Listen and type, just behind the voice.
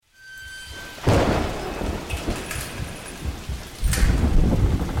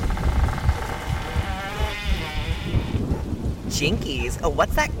Jinkies,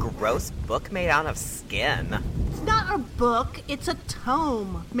 what's that gross book made out of skin? It's not a book, it's a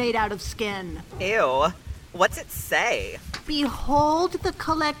tome made out of skin. Ew. What's it say? Behold the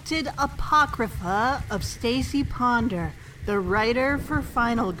collected apocrypha of Stacy Ponder, the writer for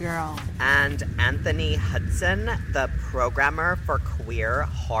Final Girl. And Anthony Hudson, the programmer for Queer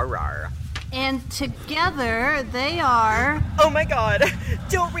Horror. And together they are... Oh my god!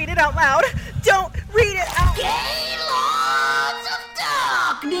 Don't read it out loud! Don't read it out Gaylords of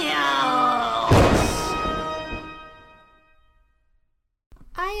Darkness!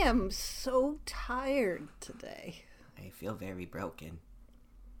 I am so tired today. I feel very broken.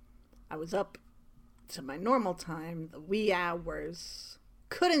 I was up to my normal time, the wee hours,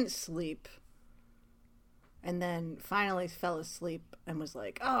 couldn't sleep, and then finally fell asleep and was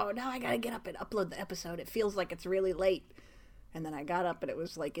like, oh, now I gotta get up and upload the episode. It feels like it's really late. And then I got up and it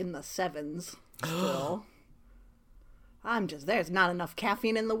was like in the 7s still. There's not enough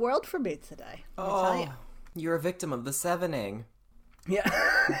caffeine in the world for me today. You're a victim of the sevening. Yeah.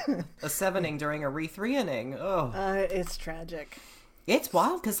 A sevening during a re-3-inning. Oh. It's tragic. It's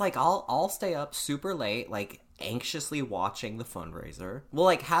wild because, like, I'll stay up super late, like, anxiously watching the fundraiser. Well,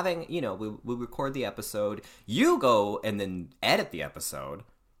 like, having, we record the episode, you go and then edit the episode,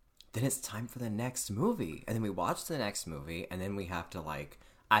 then it's time for the next movie. And then we watch the next movie, and then we have to, like,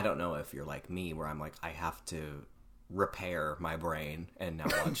 I don't know if you're like me, where I'm like, I have to repair my brain and now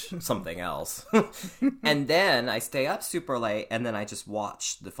watch something else. And then I stay up super late, and then I just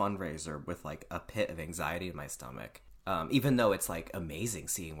watch the fundraiser with, like, a pit of anxiety in my stomach. Even though it's, like, amazing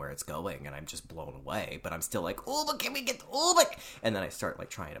seeing where it's going, and I'm just blown away, but I'm still like, oh, but can we get, and then I start, like,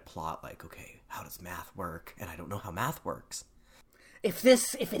 trying to plot, like, okay, how does math work? And I don't know how math works. If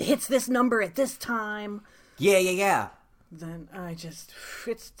it hits this number at this time. Yeah. Then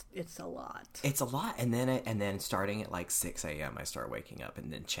it's a lot. It's a lot. And then starting at, like, 6 a.m., I start waking up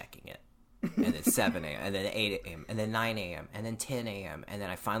and then checking it. And then 7 a.m., and then 8 a.m., and then 9 a.m., and then 10 a.m., and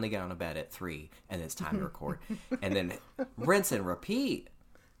then I finally get on a bed at 3, and then it's time to record. And then rinse and repeat.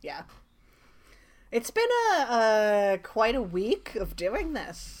 Yeah. It's been quite a week of doing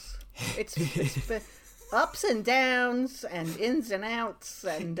this. It's been ups and downs and ins and outs,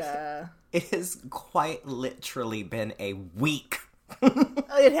 and... It has quite literally been a week.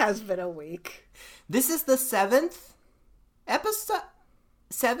 It has been a week. This is the 7th episode?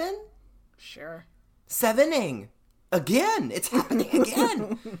 7? Sure. Sevening. Again. It's happening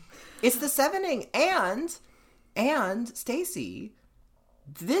again. It's the sevening. And Stacy,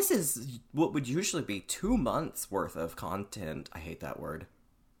 this is what would usually be 2 months worth of content. I hate that word.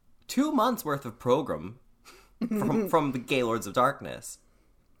 2 months worth of program from the Gaylords of Darkness.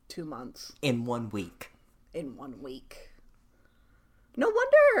 2 months. In 1 week. In 1 week. No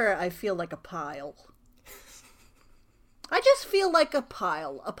wonder I feel like a pile. I just feel like a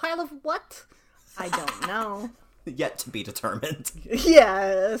pile. A pile of what? I don't know. Yet to be determined. Yeah,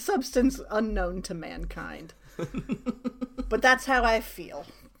 a substance unknown to mankind. But that's how I feel.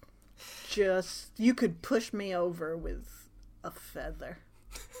 Just, you could push me over with a feather.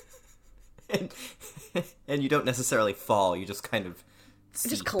 And you don't necessarily fall, you just kind of... I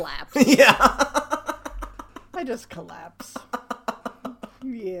just collapse. Yeah. I just collapse.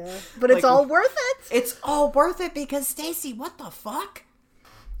 Yeah. But it's all worth it. It's all worth it because, Stacy, what the fuck?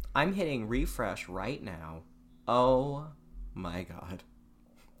 I'm hitting refresh right now. Oh my god.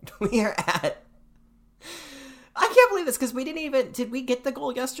 We are at... I can't believe this because we didn't even... Did we get the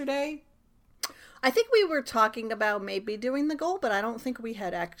goal yesterday? I think we were talking about maybe doing the goal, but I don't think we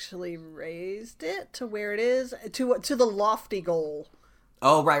had actually raised it to where it is. To the lofty goal.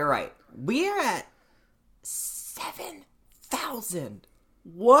 Oh, right. We are at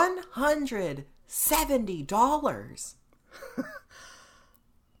 $7,170.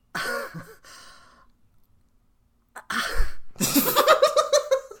 It's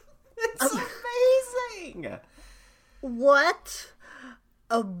amazing. What?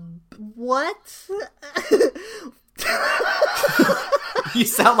 What? You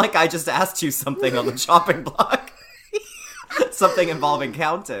sound like I just asked you something on the chopping block. Something involving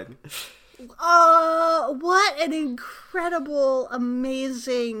counting. What an incredible,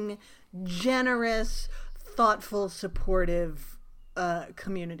 amazing, generous, thoughtful, supportive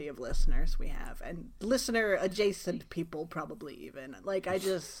community of listeners we have. And listener-adjacent people, probably even. Like, I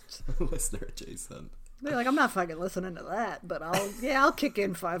just... Listener-adjacent. They're like, I'm not fucking listening to that, but I'll kick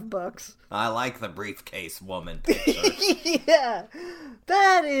in $5. I like the briefcase woman picture. Yeah.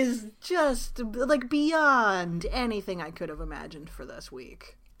 That is just, like, beyond anything I could have imagined for this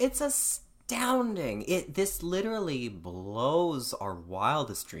week. It's a astounding. This literally blows our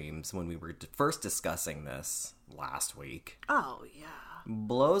wildest dreams when we were first discussing this last week. Oh, yeah.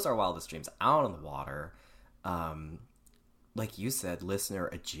 Blows our wildest dreams out of the water. Like you said, listener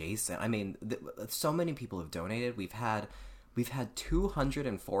adjacent. I mean, so many people have donated. We've had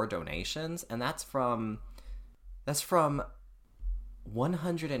 204 donations, and that's from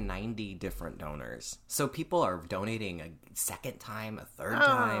 190 different donors. So people are donating a second time, a third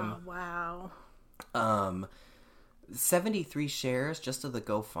time. Wow. 73 shares just of the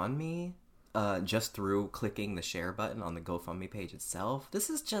GoFundMe, just through clicking the share button on the GoFundMe page itself. This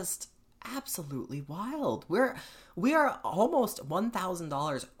is just absolutely wild. We are almost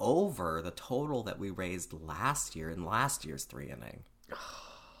 $1,000 over the total that we raised last year in last year's 3 inning.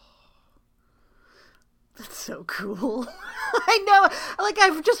 That's so cool. I know. Like,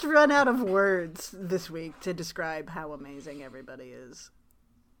 I've just run out of words this week to describe how amazing everybody is.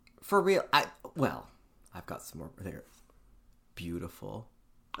 For real. I've got some more there. Beautiful,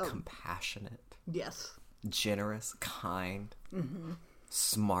 compassionate, Yes. generous, kind,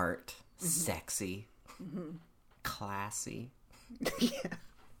 smart, sexy, classy. Yeah.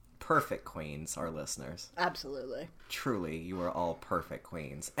 Perfect queens, our listeners. Absolutely. Truly, you are all perfect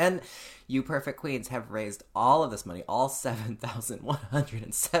queens. And you perfect queens have raised all of this money, all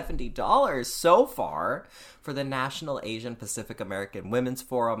 $7,170 so far, for the National Asian Pacific American Women's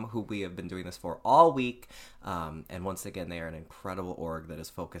Forum, who we have been doing this for all week. And once again, they are an incredible org that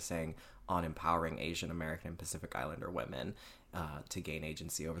is focusing on empowering Asian American and Pacific Islander women to gain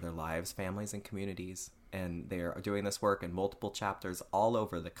agency over their lives, families, and communities. And they are doing this work in multiple chapters all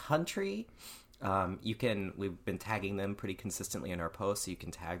over the country. We've been tagging them pretty consistently in our posts, so you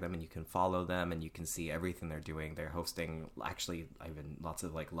can tag them and you can follow them and you can see everything they're doing. They're hosting, actually, even lots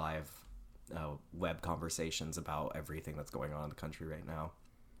of like live web conversations about everything that's going on in the country right now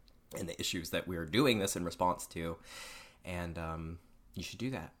and the issues that we're doing this in response to. And you should do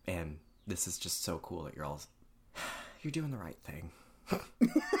that. And this is just so cool that you're doing the right thing.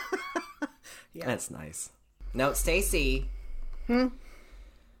 Yeah. That's nice. Now, Stacy. Don't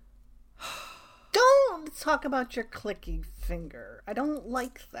talk about your clicky finger. I don't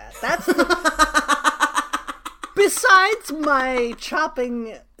like that. That's besides my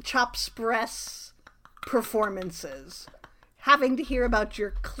chopspress performances, having to hear about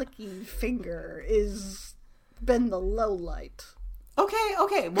your clicky finger is been the low light.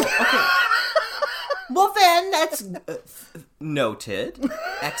 Okay. Well, then, that's noted.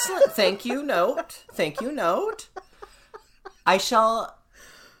 Excellent. Thank you, note. I shall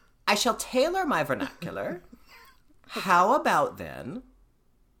tailor my vernacular. How about, then,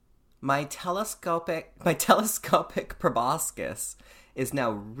 my telescopic proboscis is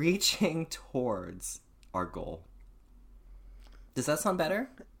now reaching towards our goal. Does that sound better?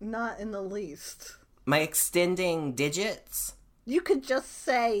 Not in the least. My extending digits? You could just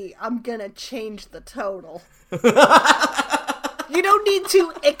say, I'm gonna change the total. You don't need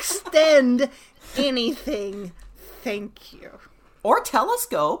to extend anything. Thank you. Or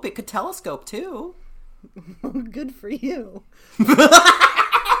telescope. It could telescope, too. Good for you.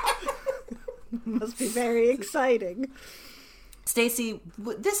 Must be very exciting. Stacy,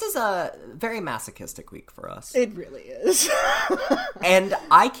 this is a very masochistic week for us. It really is. And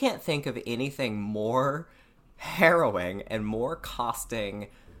I can't think of anything more harrowing and more costing,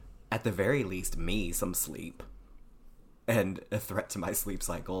 at the very least, me some sleep and a threat to my sleep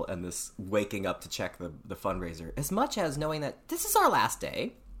cycle and this waking up to check the fundraiser, as much as knowing that this is our last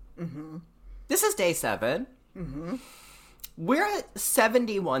day. Mm-hmm. This is day 7. Mm-hmm. We're at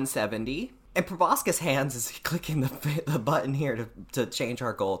 7170, and Proboscis Hands is clicking the button here to change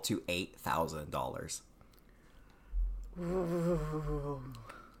our goal to $8,000. Ooh.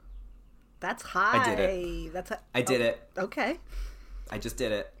 That's high. I did it. I did it. Okay. I just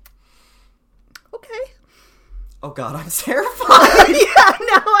did it. Okay. Oh God, I'm terrified. Yeah,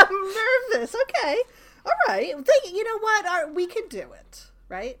 now I'm nervous. Okay. All right. You know what? We can do it,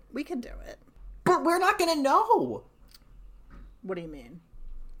 right? We can do it. But we're not going to know. What do you mean?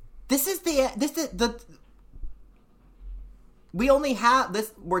 We only have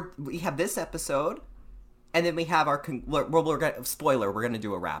this. We have this episode, and then we have our. We're gonna, spoiler. We're going to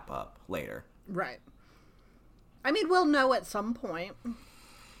do a wrap up later. Right. I mean, we'll know at some point.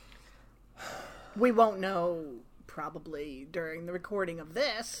 We won't know probably during the recording of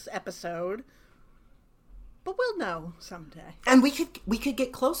this episode, but we'll know someday. And we could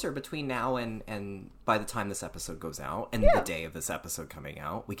get closer between now and by the time this episode goes out and the day of this episode coming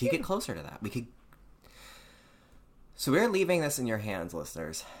out. We could get closer to that. So we're leaving this in your hands,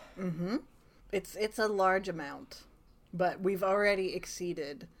 listeners. Mm-hmm. It's a large amount, but we've already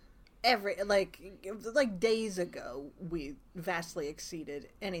exceeded like days ago, we vastly exceeded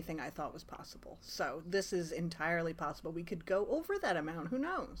anything I thought was possible. So this is entirely possible. We could go over that amount. Who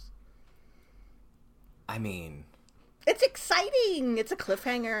knows? I mean, it's exciting. It's a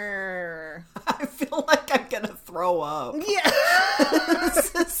cliffhanger. I feel like I'm gonna throw up. Yeah.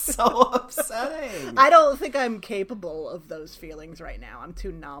 This is so upsetting. I don't think I'm capable of those feelings right now. I'm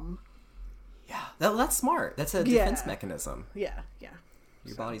too numb. Yeah, that's smart. That's a defense mechanism. Yeah.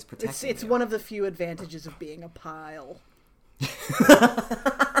 Your body's protecting It's you. one of the few advantages of being a pile.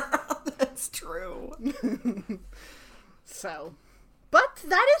 That's true. So, but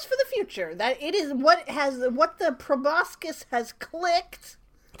that is for the future. That it is what the proboscis has clicked.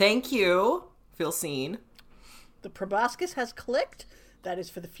 Thank you. Feel seen. The proboscis has clicked. That is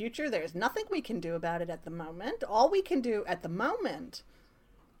for the future. There is nothing we can do about it at the moment. All we can do at the moment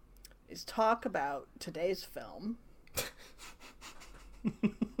is talk about today's film.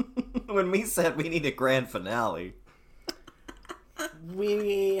 When we said we need a grand finale.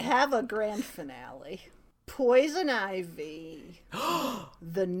 We have a grand finale. Poison Ivy.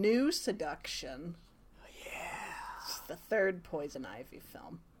 The New Seduction. Yeah. It's the third Poison Ivy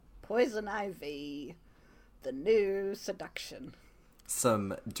film. Poison Ivy. The New Seduction.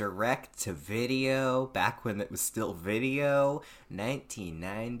 Some direct-to-video, back when it was still video,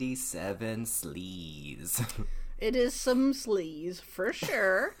 1997 sleaze. It is some sleaze, for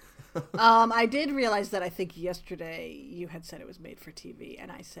sure. I did realize that I think yesterday you had said it was made for TV,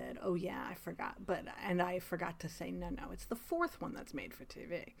 and I said, oh yeah, I forgot. And I forgot to say, no, it's the fourth one that's made for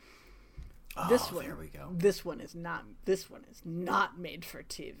TV. There we go. This one is not made for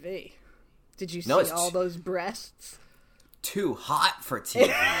TV. Did you see it's all those breasts? Too hot for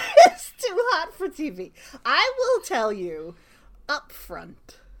TV. It's too hot for TV. I will tell you up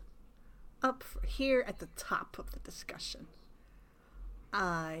front, here at the top of the discussion,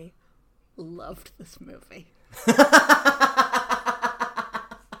 I loved this movie.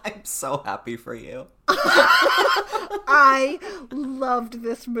 I'm so happy for you. I loved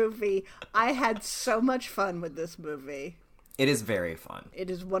this movie. I had so much fun with this movie. It is very fun.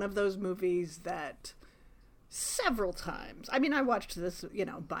 It is one of those movies that several times, I mean, I watched this,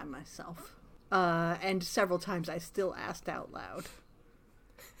 by myself. And several times I still asked out loud,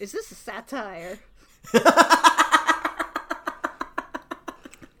 is this a satire?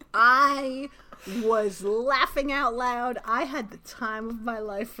 I was laughing out loud. I had the time of my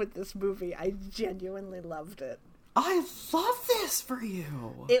life with this movie. I genuinely loved it. I love this for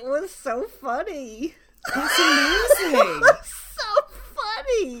you. It was so funny. That's amazing. It was so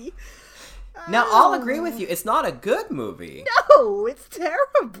funny. Now, I'll agree with you. It's not a good movie. No, it's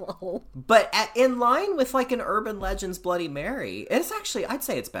terrible. But in line with like an Urban Legends Bloody Mary, it's actually, I'd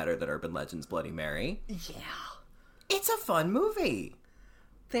say it's better than Urban Legends Bloody Mary. Yeah. It's a fun movie.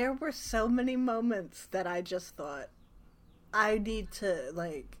 There were so many moments that I just thought, I need to,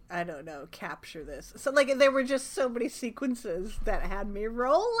 capture this. So, there were just so many sequences that had me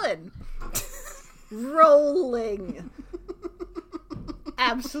rolling.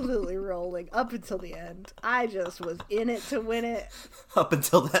 Absolutely rolling up until the end. I just was in it to win it. Up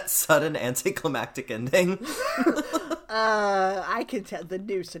until that sudden anticlimactic ending. I can tell the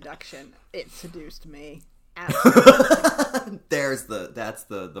New Seduction. It seduced me. Absolutely. That's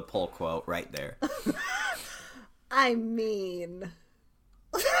the pull quote right there. I mean,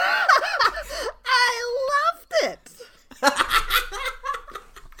 I loved it.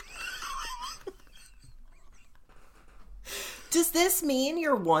 Does this mean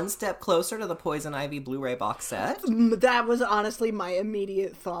you're one step closer to the Poison Ivy Blu-ray box set? That was honestly my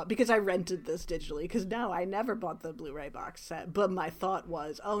immediate thought, because I rented this digitally, because no, I never bought the Blu-ray box set, but my thought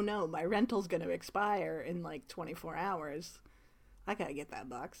was, oh no, my rental's going to expire in 24 hours. I gotta get that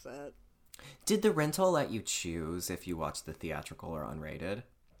box set. Did the rental let you choose if you watched the theatrical or unrated?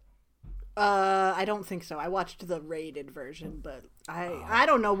 I don't think so. I watched the rated version, but I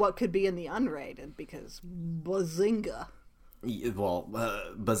don't know what could be in the unrated, because bazinga. Well,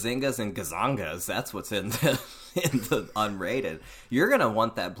 bazingas and gazangas, that's what's in the unrated. You're going to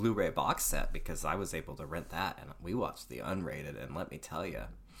want that Blu-ray box set, because I was able to rent that, and we watched the unrated, and let me tell you,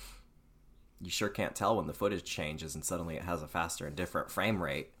 you sure can't tell when the footage changes and suddenly it has a faster and different frame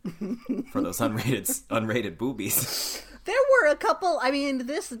rate for those unrated boobies. There were a couple,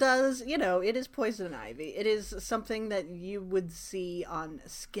 this does, it is Poison Ivy. It is something that you would see on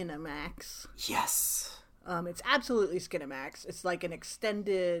Skinamax. Yes. It's absolutely Skinamax. It's like an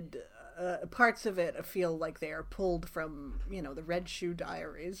extended, parts of it feel like they are pulled from, the Red Shoe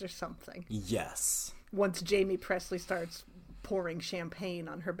Diaries or something. Yes. Once Jamie Presley starts pouring champagne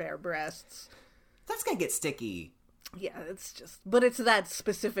on her bare breasts. That's gonna get sticky. Yeah, it's just, but it's that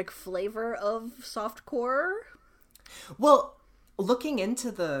specific flavor of softcore. Well, looking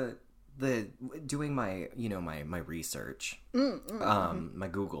into the doing my my research, my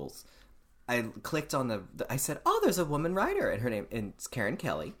Googles, I clicked on I said, oh, there's a woman writer, and her name, and it's Karen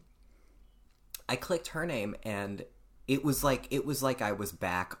Kelly. I clicked her name, and it was like I was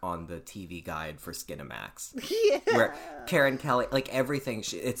back on the TV guide for Skinamax. Yeah. Where Karen Kelly, like everything,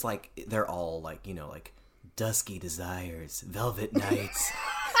 it's like they're all like, like dusky desires, velvet nights,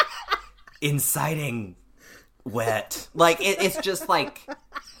 inciting wet. Like it's just like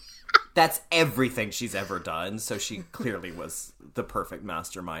that's everything she's ever done. So she clearly was the perfect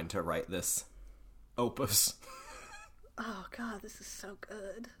mastermind to write this opus. Oh God, this is so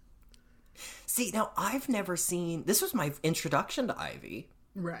good. See, now I've never seen. This was my introduction to Ivy.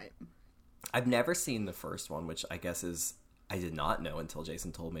 Right. I've never seen the first one, which I guess is I did not know until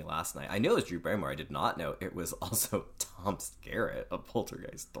Jason told me last night. I knew it was Drew Barrymore. I did not know it was also Tom Skerritt of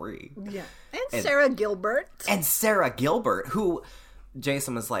Poltergeist 3. Yeah. And Sarah Gilbert. And Sarah Gilbert, who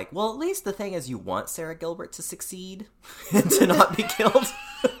Jason was like, well, at least the thing is you want Sarah Gilbert to succeed and to not be killed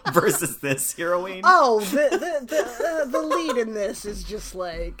versus this heroine. Oh, the lead in this is just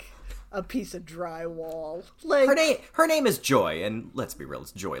like a piece of drywall. Like her name is Joy, and let's be real,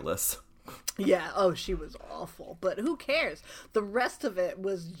 it's joyless. Yeah, oh, she was awful. But who cares? The rest of it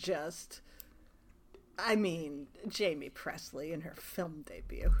was just, I mean, Jamie Presley in her film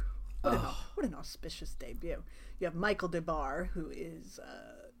debut. What an auspicious debut. You have Michael DeBar, who is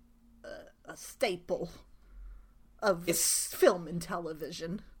a staple of film and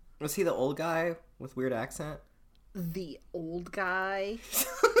television. Was he the old guy with weird accent? The old guy?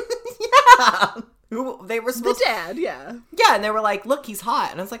 Yeah! Who they were supposed The dad, yeah. Yeah, and they were like, look, he's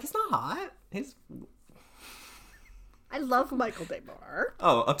hot. And I was like, he's not hot. I love Michael DeBar.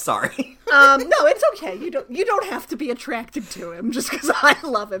 Oh, I'm sorry. No, it's okay. You don't have to be attracted to him just because I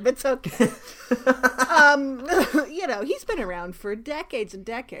love him. It's okay. He's been around for decades and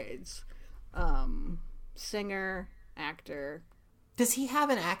decades. Singer, actor. Does he have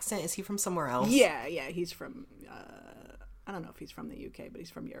an accent? Is he from somewhere else? Yeah, he's from, I don't know if he's from the UK, but he's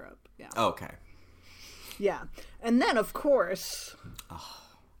from Europe. Yeah. Oh, okay. Yeah. And then, of course,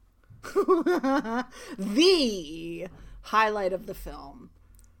 the highlight of the film.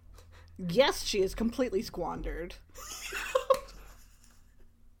 Yes, she is completely squandered.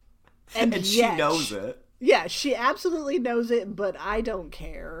 And she knows it. Yeah, she absolutely knows it, but I don't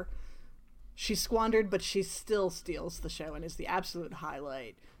care. She's squandered, but she still steals the show and is the absolute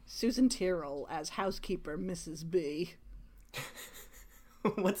highlight. Susan Tyrrell as housekeeper Mrs. B.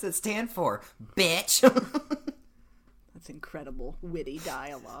 What's it stand for? Bitch. That's incredible, witty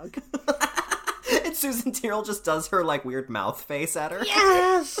dialogue. And Susan Tyrrell just does her, like, weird mouth face at her.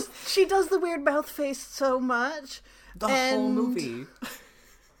 Yes! She does the weird mouth face so much. The whole movie.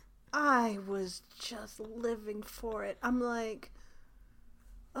 I was just living for it. I'm like,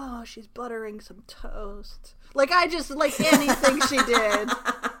 oh, she's buttering some toast. Like, anything she did.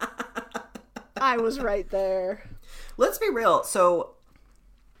 I was right there. Let's be real. So,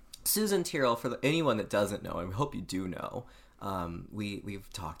 Susan Tyrrell, for anyone that doesn't know, I hope you do know,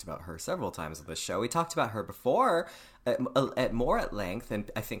 we've talked about her several times on this show. We talked about her before at more length, and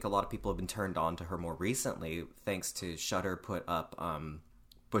I think a lot of people have been turned on to her more recently, thanks to Shudder put up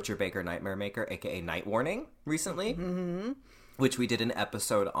Butcher Baker Nightmare Maker, aka Night Warning, recently, which we did an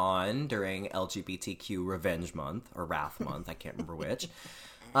episode on during LGBTQ Revenge Month, or Wrath Month, I can't remember which.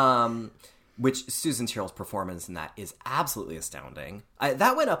 Which Susan Tyrrell's performance in that is absolutely astounding.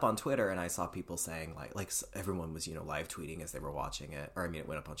 That went up on Twitter, and I saw people saying, like everyone was, live tweeting as they were watching it. Or, I mean, it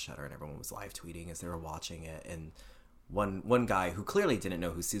went up on Shudder, and everyone was live tweeting as they were watching it. And one guy who clearly didn't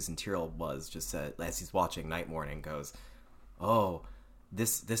know who Susan Tyrrell was just said, as he's watching Night Morning, goes, "Oh,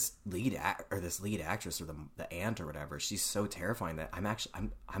 this lead actress, or the aunt or whatever, she's so terrifying that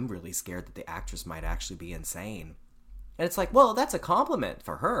I'm really scared that the actress might actually be insane." And it's like, well, that's a compliment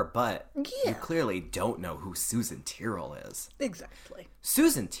for her, but you clearly don't know who Susan Tyrrell is. Exactly.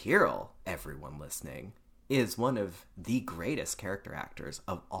 Susan Tyrrell, everyone listening, is one of the greatest character actors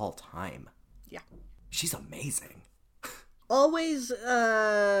of all time. Yeah. She's amazing. Always,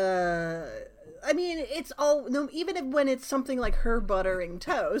 I mean, it's all, no, even when it's something like her buttering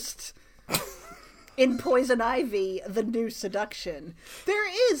toast... In Poison Ivy, The New Seduction, there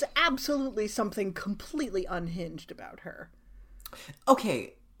is absolutely something completely unhinged about her.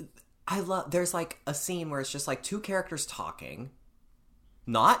 Okay, there's like a scene where it's just like two characters talking,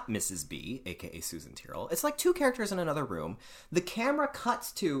 not Mrs. B, aka Susan Tyrrell. It's like two characters in another room. The camera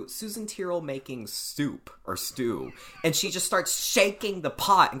cuts to Susan Tyrrell making soup or stew, and she just starts shaking the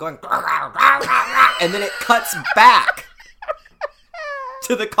pot and going, and then it cuts back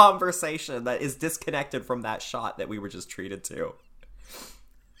to the conversation that is disconnected from that shot that we were just treated to.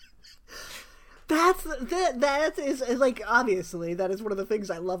 That is like, obviously that is one of the things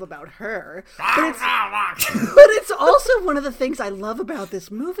I love about her, but it's also one of the things I love about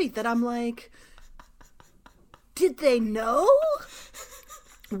this movie, that I'm like, did they know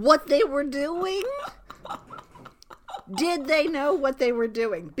what they were doing? Did they know what they were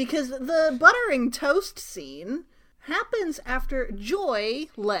doing? Because the buttering toast scene happens after Joy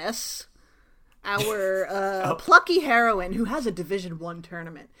Less, our plucky heroine, who has a Division 1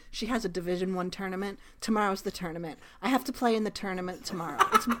 tournament. She has a Division 1 tournament. Tomorrow's the tournament. I have to play in the tournament tomorrow.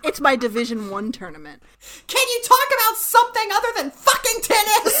 It's my Division 1 tournament. Can you talk about something other than fucking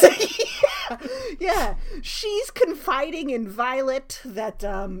tennis? Yeah. She's confiding in Violet that,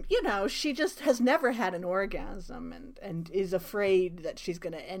 she just has never had an orgasm and is afraid that she's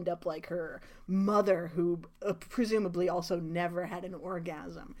going to end up like her mother, who presumably also never had an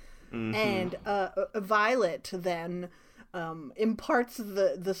orgasm. Mm-hmm. And Violet then imparts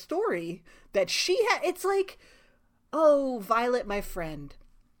the story that she had. It's like, oh, Violet, my friend,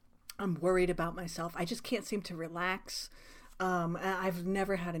 I'm worried about myself. I just can't seem to relax. I've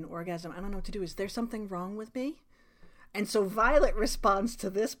never had an orgasm. I don't know what to do. Is there something wrong with me? And so Violet responds to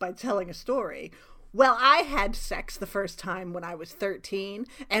this by telling a story. Well, I had sex the first time when I was 13,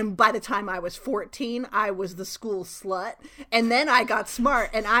 and by the time I was 14, I was the school slut, and then I got smart,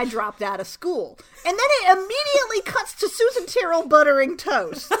 and I dropped out of school. And then it immediately cuts to Susan Tyrrell buttering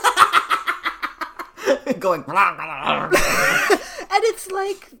toast. Going... And it's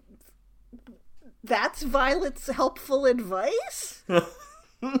like, that's Violet's helpful advice?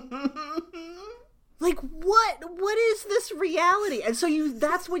 Like, what is this reality? And so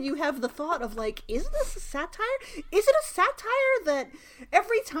that's when you have the thought of, like, is this a satire? Is it a satire that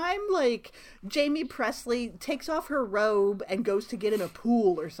every time, like, Jamie Presley takes off her robe and goes to get in a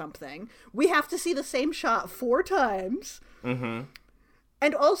pool or something, we have to see the same shot 4 times? Mm-hmm.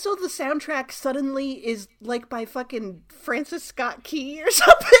 And also the soundtrack suddenly is, like, by fucking Francis Scott Key or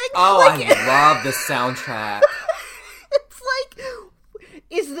something? Oh, like, I love the soundtrack. It's like...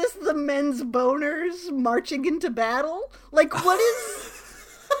 Is this the men's boners marching into battle? Like, what is...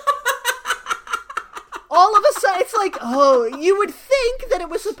 All of a sudden, it's like, oh, you would think that it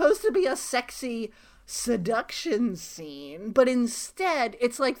was supposed to be a sexy seduction scene, but instead,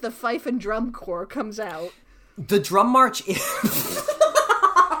 it's like the fife and drum corps comes out. The drum march is...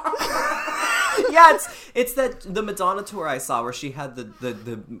 Yeah, it's the Madonna tour I saw where she had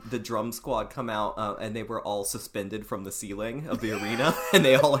the drum squad come out and they were all suspended from the ceiling of the arena and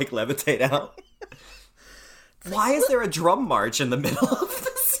they all like levitate out. Why is there a drum march in the middle of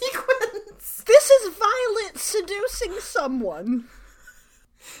the sequence? This is Violet seducing someone.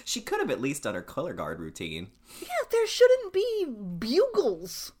 She could have at least done her color guard routine. Yeah, there shouldn't be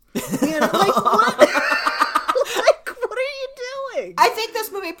bugles. You know, like what? I think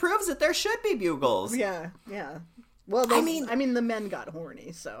this movie proves that there should be bugles. Yeah. Well, I mean, the men got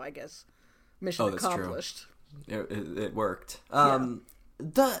horny, so I guess mission accomplished. True. It worked. Yeah,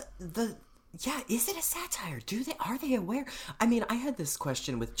 is it a satire? Are they aware? I mean, I had this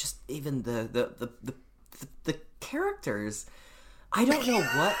question with just even the characters. I don't know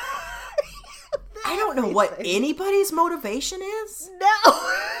what. I don't know what anybody's motivation is. No.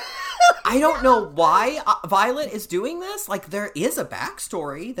 I don't know why Violet is doing this. Like, there is a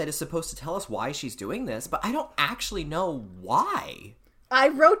backstory that is supposed to tell us why she's doing this, but I don't actually know why. I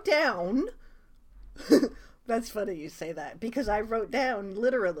wrote down... That's funny you say that, because I wrote down,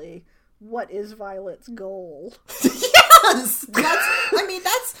 literally, what is Violet's goal? Yes!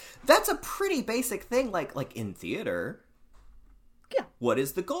 That's a pretty basic thing, like in theater. Yeah. What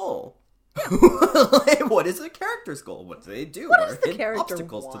is the goal? Yeah. What is the character's goal? What do they do? What does the character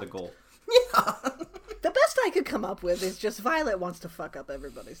obstacles want? to the goal? Yeah. The best I could come up with is just Violet wants to fuck up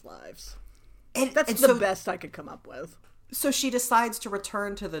everybody's lives. That's the best I could come up with. So she decides to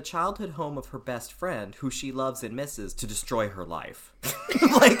return to the childhood home of her best friend, who she loves and misses, to destroy her life.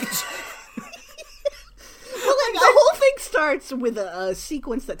 The whole thing starts with a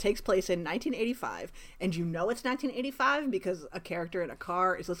sequence that takes place in 1985, and you know it's 1985 because a character in a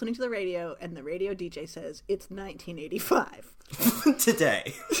car is listening to the radio, and the radio DJ says, it's 1985.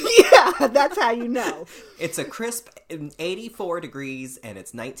 Today. Yeah, that's how you know. It's a crisp 84 degrees, and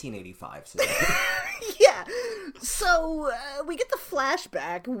it's 1985 today. Yeah. Yeah. So we get the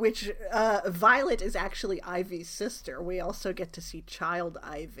flashback, which Violet is actually Ivy's sister. We also get to see child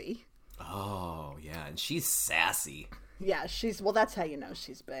Ivy. Oh, yeah, and she's sassy. Yeah, well, that's how you know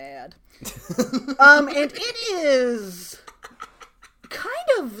she's bad. And it is kind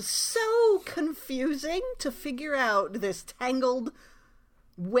of so confusing to figure out this tangled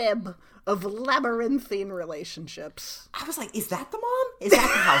web of labyrinthine relationships. I was like, is that the mom? Is that the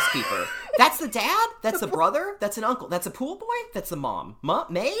housekeeper? That's the dad? That's the brother? That's an uncle? That's a pool boy? That's the mom?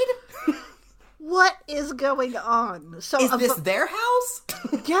 Maid? What is going on? So is this their house?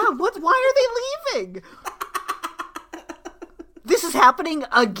 Yeah, why are they leaving? This is happening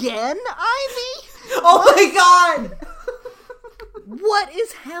again, Ivy? Oh my god! What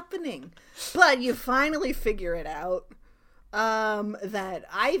is happening? But you finally figure it out. That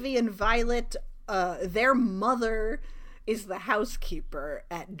Ivy and Violet, their mother is the housekeeper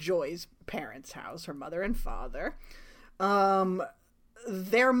at Joy's parents' house, her mother and father.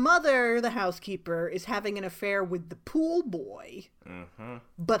 Their mother, the housekeeper, is having an affair with the pool boy,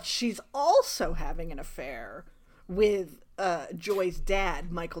 but she's also having an affair with Joy's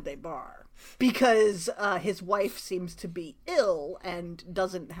dad, Michael DeBar, because his wife seems to be ill and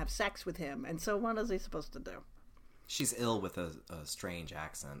doesn't have sex with him, and so what is he supposed to do? She's ill with a strange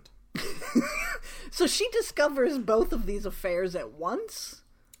accent. So she discovers both of these affairs at once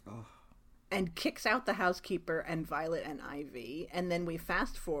and kicks out the housekeeper and Violet and Ivy. And then we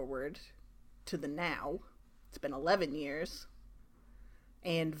fast forward to the now. It's been 11 years.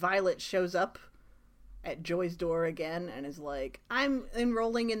 And Violet shows up at Joy's door again and is like, I'm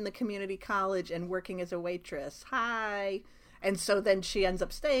enrolling in the community college and working as a waitress. Hi. And so then she ends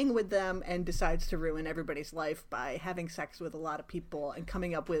up staying with them and decides to ruin everybody's life by having sex with a lot of people and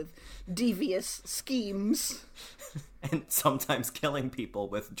coming up with devious schemes. And sometimes killing people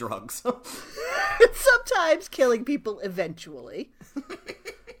with drugs. Sometimes killing people eventually.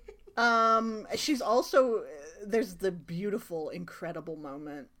 She's also... There's the beautiful, incredible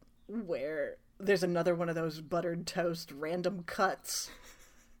moment where there's another one of those buttered toast random cuts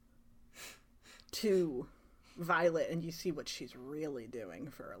to Violet, and you see what she's really doing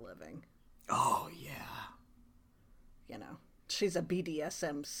for a living. Oh, yeah. You know, she's a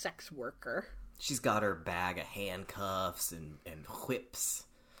BDSM sex worker. She's got her bag of handcuffs and whips.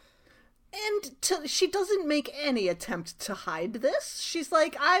 And she doesn't make any attempt to hide this. She's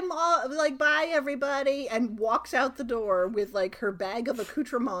like, I'm all, like, bye everybody, and walks out the door with, like, her bag of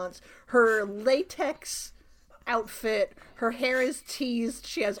accoutrements, her latex outfit, her hair is teased,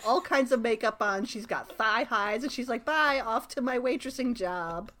 she has all kinds of makeup on, she's got thigh highs, and she's like, bye, off to my waitressing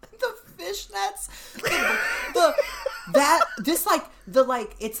job. The fishnets,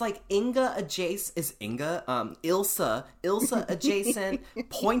 it's like Inga adjacent, is Inga, Ilsa adjacent,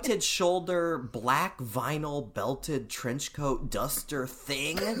 pointed shoulder, black vinyl belted trench coat duster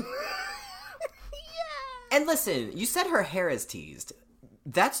thing. Yeah. And listen, you said her hair is teased.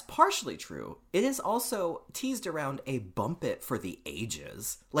 That's partially true. It is also teased around a bump it for the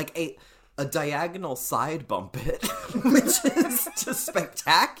ages. Like a diagonal side bump it, which is just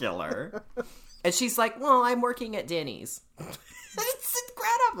spectacular. And she's like, well, I'm working at Denny's. It's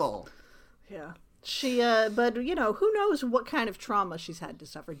incredible. Yeah. She, but, you know, who knows what kind of trauma she's had to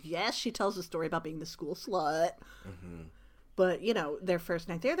suffer. Yes, she tells a story about being the school slut. Mm-hmm. But, you know, their first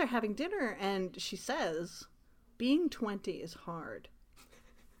night there, they're having dinner, and she says, being 20 is hard.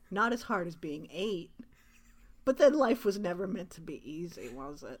 Not as hard as being 8. But then life was never meant to be easy,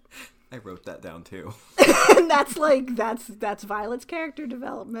 was it? I wrote that down too. And that's Violet's character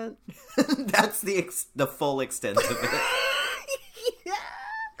development. That's the full extent of it. Yeah.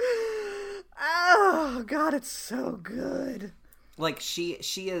 Oh God, it's so good. Like she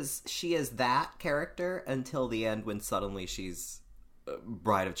is that character until the end when suddenly she's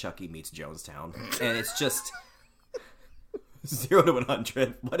Bride of Chucky meets Jonestown, and it's just 0 to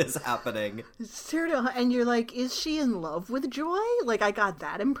 100. What is happening? 0 to, and you're like, is she in love with Joy? Like, I got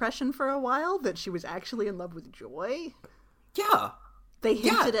that impression for a while that she was actually in love with Joy. Yeah. They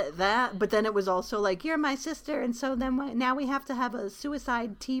hinted at that, but then it was also like, you're my sister, and so then now we have to have a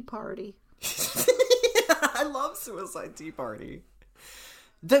suicide tea party. I love Suicide Tea Party.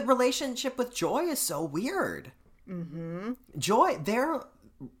 The relationship with Joy is so weird. Mm-hmm. Joy, they're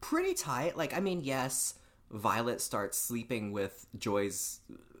pretty tight. Like, I mean, yes, Violet starts sleeping with Joy's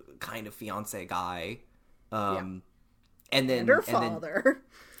kind of fiance guy. And her father.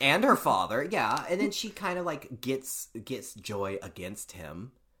 And her father, yeah. And then she kind of like gets Joy against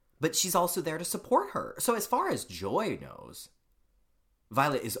him. But she's also there to support her. So as far as Joy knows,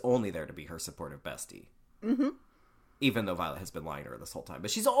 Violet is only there to be her supportive bestie. Mm-hmm. Even though Violet has been lying to her this whole time. But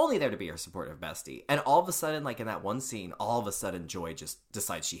she's only there to be her supportive bestie. And all of a sudden, like in that one scene, all of a sudden Joy just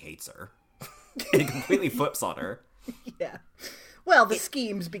decides she hates her. And completely flips on her. Yeah. Well, the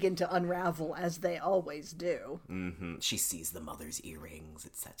schemes begin to unravel, as they always do. Mm-hmm. She sees the mother's earrings,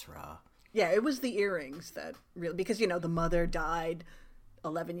 etc. Yeah, it was the earrings that really... Because, you know, the mother died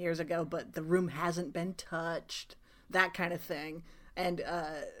 11 years ago, but the room hasn't been touched. That kind of thing. And,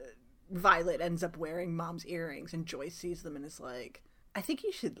 Violet ends up wearing Mom's earrings, and Joy sees them and is like, I think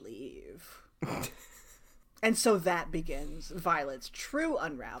you should leave. And so that begins Violet's true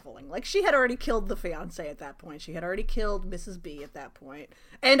unraveling. Like, she had already killed the fiancé at that point. She had already killed Mrs. B at that point.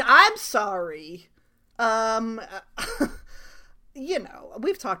 And I'm sorry. You know,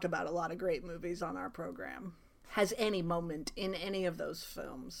 we've talked about a lot of great movies on our program. Has any moment in any of those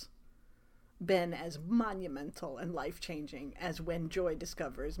films been as monumental and life-changing as when Joy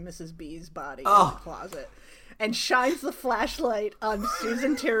discovers Mrs. B's body in the closet and shines the flashlight on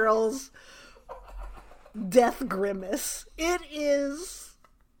Susan Tyrrell's death grimace? It is...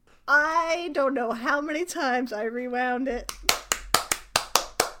 I don't know how many times I rewound it.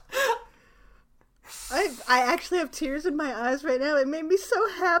 I actually have tears in my eyes right now. It made me so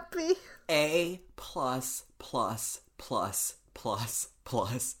happy. A+++++++.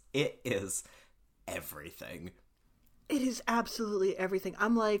 It is everything. It is absolutely everything.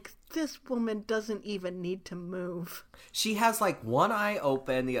 I'm like, this woman doesn't even need to move. She has like one eye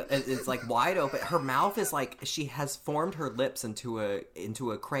open, it's like wide open. Her mouth is like she has formed her lips into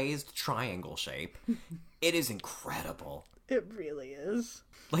a crazed triangle shape. It is incredible. It really is.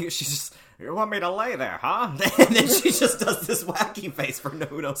 Like, she's just, you want me to lay there, huh? And then she just does this wacky face for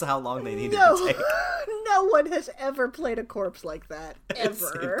who knows how long they needed to take. No one has ever played a corpse like that, ever. It's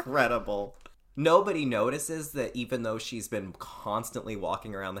incredible. Nobody notices that even though she's been constantly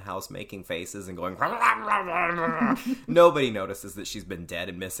walking around the house making faces and going... Nobody notices that she's been dead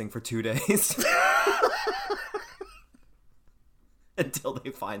and missing for 2 days. Until they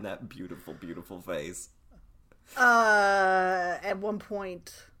find that beautiful, beautiful face. At one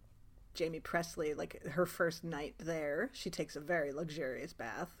point, Jamie Presley, like her first night there, she takes a very luxurious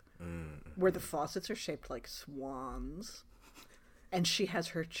bath where the faucets are shaped like swans, and she has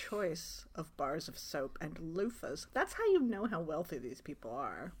her choice of bars of soap and loofahs. That's how you know how wealthy these people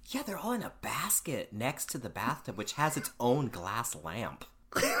are. Yeah, they're all in a basket next to the bathtub, which has its own glass lamp.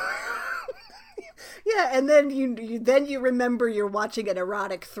 Yeah, and then you remember you're watching an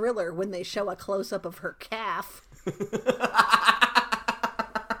erotic thriller when they show a close-up of her calf.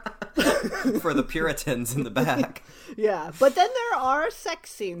 For the Puritans in the back. Yeah, but then there are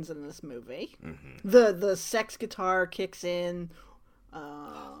sex scenes in this movie. Mm-hmm. The sex guitar kicks in. I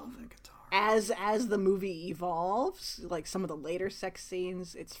love that guitar. As the movie evolves, like some of the later sex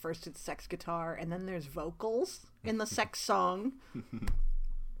scenes, it's sex guitar, and then there's vocals in the sex song.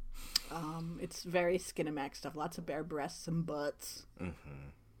 It's very Skinamax stuff. Lots of bare breasts and butts. Mm-hmm.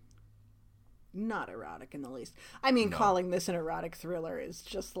 Not erotic in the least. I mean, calling this an erotic thriller is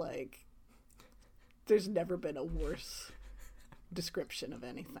just like... There's never been a worse description of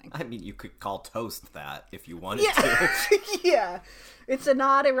anything. I mean, you could call Toast that if you wanted to. Yeah. It's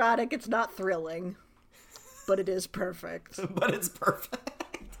not erotic, it's not thrilling. But it is perfect. But it's perfect.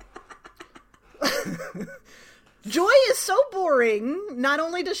 Joy is so boring. Not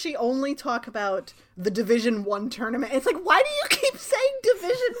only does she only talk about the Division 1 tournament, it's like, why do you keep saying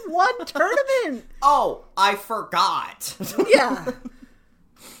Division 1 tournament? Oh, I forgot. Yeah.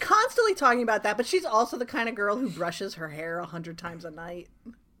 Constantly talking about that, but she's also the kind of girl who brushes her hair 100 times a night.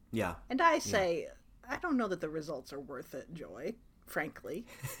 Yeah. And I say, I don't know that the results are worth it, Joy, frankly.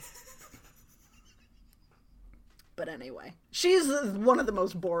 But anyway, she's one of the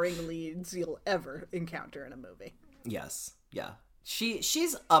most boring leads you'll ever encounter in a movie. Yes, yeah.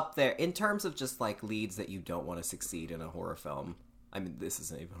 She's up there in terms of just like leads that you don't want to succeed in a horror film. I mean, this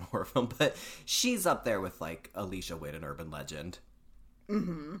isn't even a horror film, but she's up there with like Alicia Witt in Urban Legend.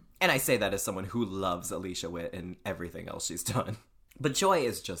 Mm-hmm. And I say that as someone who loves Alicia Witt and everything else she's done. But Joy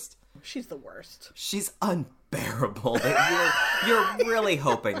is just... She's the worst. She's unbearable. You're really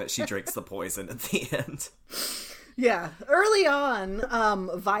hoping that she drinks the poison at the end. Yeah. Early on,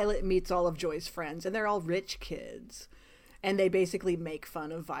 Violet meets all of Joy's friends, and they're all rich kids. And they basically make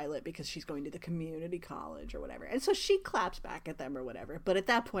fun of Violet because she's going to the community college or whatever. And so she claps back at them or whatever. But at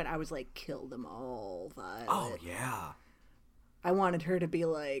that point, I was like, kill them all, Violet. Oh, yeah. I wanted her to be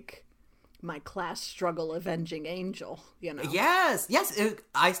like, my class struggle avenging angel, you know? Yes.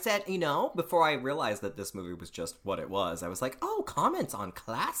 I said, before I realized that this movie was just what it was, I was like, oh, comments on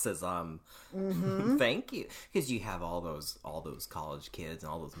classism. Thank you. Because you have all those college kids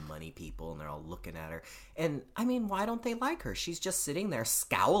and all those money people, and they're all looking at her. And, I mean, why don't they like her? She's just sitting there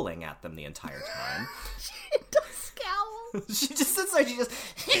scowling at them the entire time. She does scowl. She just sits there,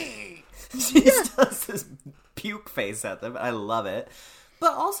 she just does this puke face at them. I love it.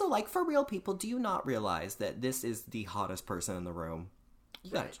 But also, like, for real people, do you not realize that this is the hottest person in the room?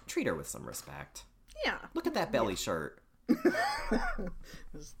 You gotta treat her with some respect. Yeah. Look at that belly shirt. It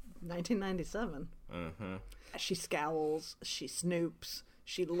was 1997. Mm-hmm. She scowls, she snoops,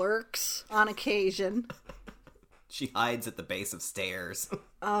 she lurks on occasion. She hides at the base of stairs.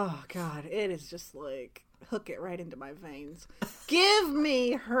 Oh, God, it is just like, hook it right into my veins. Give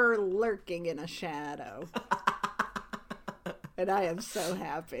me her lurking in a shadow. And I am so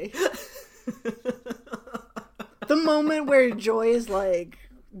happy. The moment where Joy is like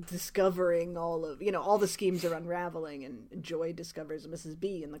discovering all the schemes are unraveling, and Joy discovers Mrs.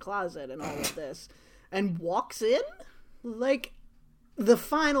 B in the closet and all of this, and walks in like the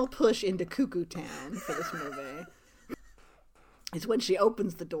final push into Cuckoo Town for this movie is when she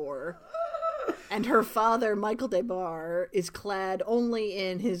opens the door. And her father, Michael DeBar, is clad only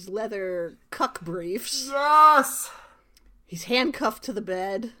in his leather cuck briefs. Yes! He's handcuffed to the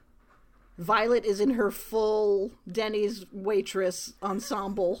bed. Violet is in her full Denny's waitress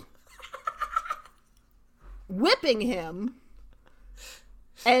ensemble. Whipping him.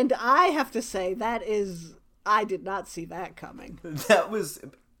 And I have to say, I did not see that coming. That was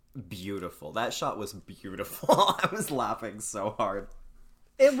beautiful. That shot was beautiful. I was laughing so hard.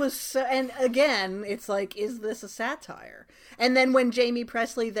 It was so, and again, it's like, is this a satire? And then when Jamie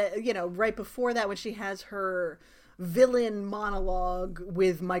Presley, right before that, when she has her villain monologue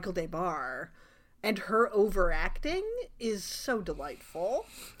with Michael DeBar, and her overacting is so delightful.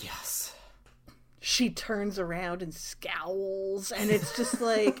 Yes. She turns around and scowls, and it's just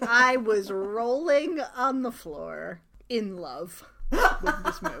like, I was rolling on the floor in love with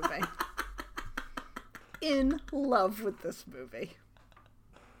this movie. In love with this movie.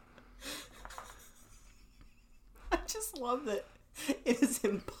 I just love that it is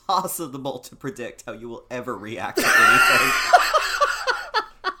impossible to predict how you will ever react to anything.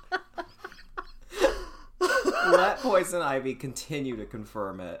 Let Poison Ivy continue to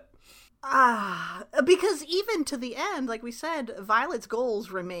confirm it. Because even to the end, like we said, Violet's goals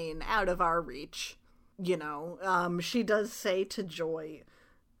remain out of our reach. She does say to Joy,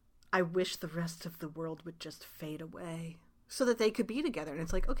 I wish the rest of the world would just fade away so that they could be together. And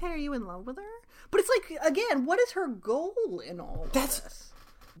it's like, okay, are you in love with her? But it's like, again, what is her goal in all of this?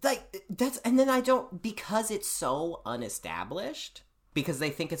 And then because it's so unestablished, because they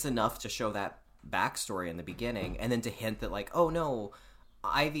think it's enough to show that backstory in the beginning, and then to hint that, like, oh no,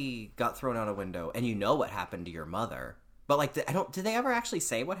 Ivy got thrown out a window, and you know what happened to your mother. But, like, did they ever actually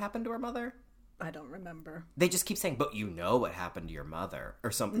say what happened to her mother? I don't remember. They just keep saying, but you know what happened to your mother,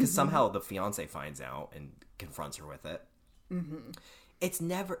 or something, because somehow the fiance finds out and confronts her with it. Mm-hmm. It's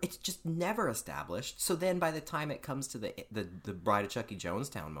just never established. So then by the time it comes to the Bride of Chucky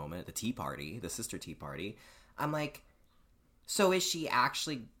Jonestown moment, the tea party, the sister tea party, I'm like, so is she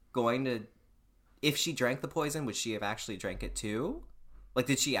actually going to, if she drank the poison, would she have actually drank it too? Like,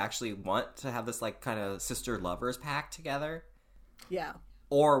 did she actually want to have this, like, kind of sister lovers pact together? Yeah.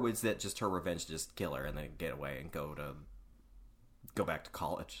 Or was it just her revenge to just kill her and then get away and go back to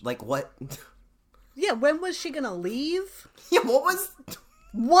college? Like, what? Yeah, when was she gonna leave? Yeah, what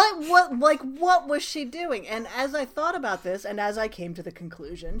was she doing? And as I thought about this, and as I came to the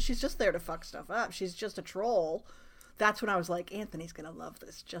conclusion, she's just there to fuck stuff up. She's just a troll. That's when I was like, Anthony's gonna love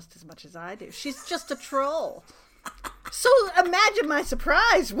this just as much as I do. She's just a troll. So imagine my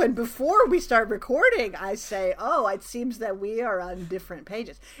surprise when, before we start recording, I say, oh, it seems that we are on different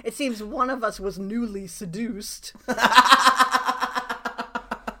pages. It seems one of us was newly seduced.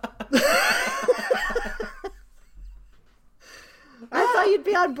 I thought you'd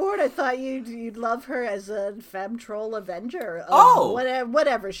be on board. I thought you'd love her as a femme troll avenger.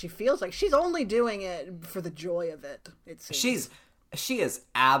 Whatever she feels like. She's only doing it for the joy of it, it seems. She is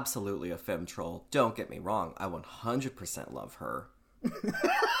absolutely a femme troll. Don't get me wrong. I 100% love her.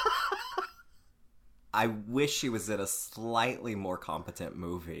 I wish she was in a slightly more competent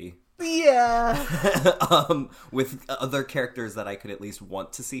movie. Yeah. With other characters that I could at least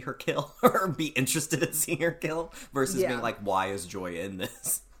want to see her kill or be interested in seeing her kill versus being like, why is Joy in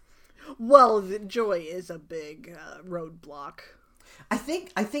this? Well, Joy is a big roadblock. I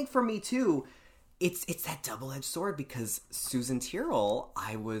think for me too, it's that double-edged sword because Susan Tyrrell,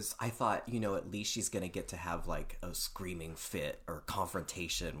 I thought, at least she's gonna get to have like a screaming fit or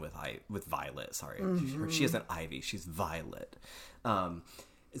confrontation with Violet. Sorry, she isn't Ivy, she's Violet.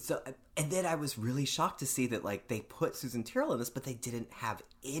 So, and then I was really shocked to see that like they put Susan Tyrrell in this, but they didn't have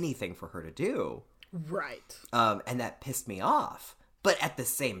anything for her to do. Right. And that pissed me off. But at the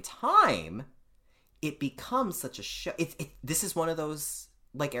same time, it becomes such a show. This is one of those,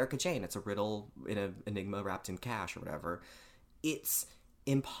 like Erika Jayne, it's a riddle in an enigma wrapped in cash or whatever. It's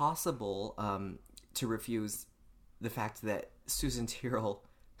impossible to refuse the fact that Susan Tyrrell,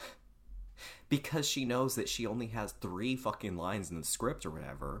 because she knows that she only has 3 fucking lines in the script or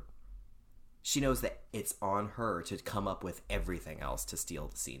whatever, she knows that it's on her to come up with everything else to steal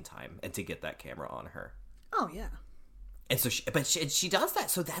the scene time and to get that camera on her. Oh, yeah. And so she does that,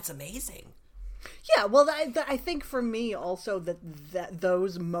 so that's amazing. Yeah, well, I think for me also that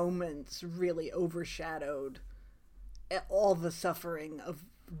those moments really overshadowed all the suffering of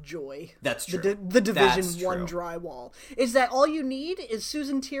Joy. That's true. The Division That's 1 true. drywall. Is that all you need is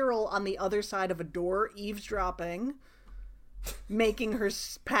Susan Tyrrell on the other side of a door eavesdropping, making her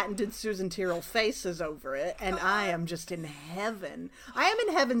patented Susan Tyrrell faces over it, and I am just in heaven. I am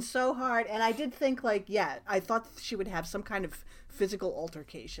in heaven so hard, and I did think, like, yeah, I thought she would have some kind of physical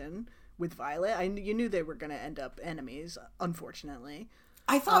altercation with Violet. You knew they were going to end up enemies, unfortunately.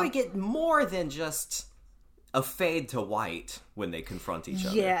 I thought we'd get more than just a fade to white when they confront each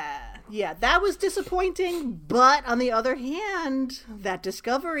other. Yeah, that was disappointing, but on the other hand, that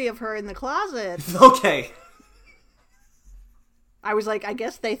discovery of her in the closet... Okay. I was like, I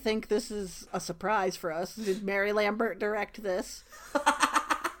guess they think this is a surprise for us. Did Mary Lambert direct this?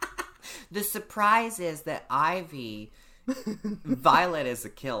 The surprise is that Violet is a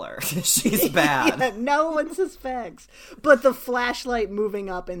killer. She's bad. Yeah, no one suspects. But the flashlight moving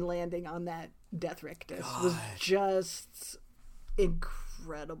up and landing on that Death Rictus was just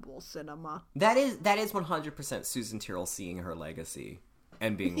incredible cinema. That is 100% Susan Tyrrell seeing her legacy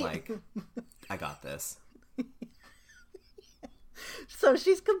and being like, I got this. So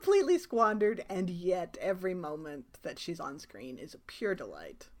she's completely squandered, and yet every moment that she's on screen is a pure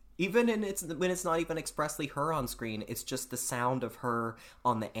delight. Even when it's not even expressly her on screen, it's just the sound of her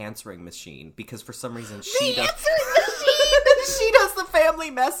on the answering machine, because for some reason she does the family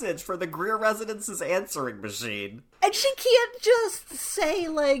message for the Greer residence's answering machine. And she can't just say,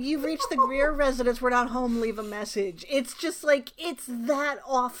 like, you've reached the Greer residence, we're not home, leave a message. It's just like, it's that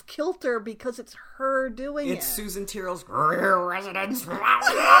off kilter because it's her doing it. It's Susan Tyrrell's Greer residence.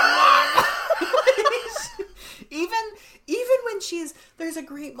 Even when there's a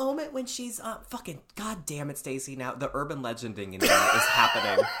great moment when she's fucking god damn it, Stacey. Now the urban legending in me is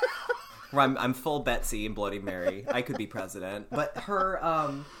happening. Where I'm full Betsy and Bloody Mary. I could be president, but her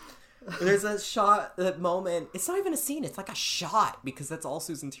there's a shot, that moment. It's not even a scene. It's like a shot, because that's all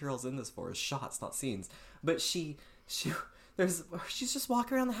Susan Tyrrell's in this for, is shots, not scenes. But she's just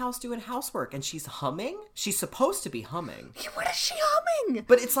walking around the house doing housework, and she's humming. She's supposed to be humming. What is she humming?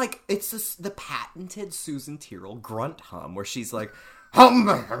 But it's like, it's just the patented Susan Tyrrell grunt hum, where she's like, hum,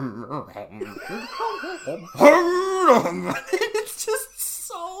 hum, hum, hum, hum. It's just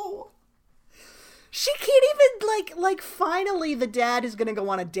so... She can't even, like, finally the dad is gonna go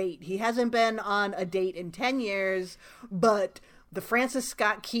on a date. He hasn't been on a date in 10 years, but the Francis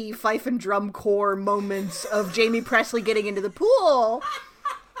Scott Key fife and drum corps moments of Jamie Presley getting into the pool,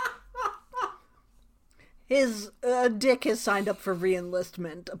 his dick has signed up for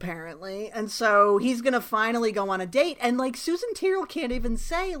re-enlistment, apparently, and so he's gonna finally go on a date, and, like, Susan Tyrrell can't even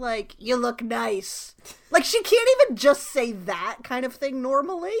say, like, you look nice. Like, she can't even just say that kind of thing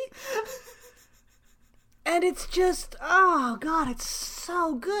normally. And it's just, oh god, it's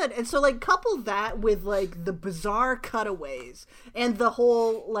so good. And so, like, couple that with, like, the bizarre cutaways and the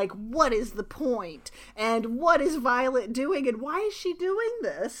whole, like, what is the point? And what is Violet doing? And why is she doing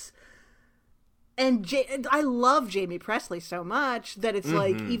this? And I love Jamie Presley so much that it's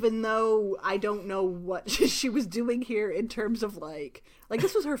like, even though I don't know what she was doing here in terms of, like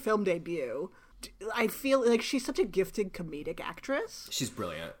this was her film debut, I feel like she's such a gifted comedic actress. She's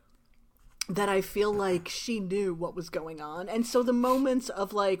brilliant. That I feel like she knew what was going on. And so the moments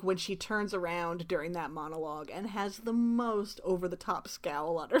of, like, when she turns around during that monologue and has the most over-the-top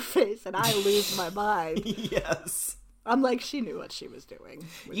scowl on her face, and I lose my mind. Yes. I'm like, she knew what she was doing.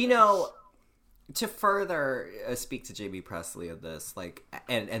 You know, to further speak to Jamie Presley of this, like,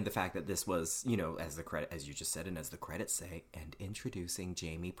 and the fact that this was, you know, as you just said, and as the credits say, and introducing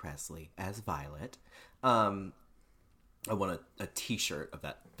Jamie Presley as Violet, I want a T-shirt of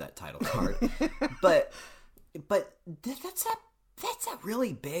that title card, but that's That's a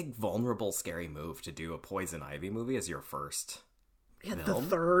really big, vulnerable, scary move to do a Poison Ivy movie as your first The film.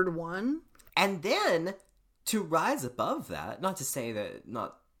 third one. And then to rise above that, not to say that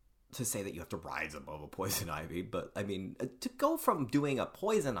you have to rise above a Poison Ivy, but I mean, to go from doing a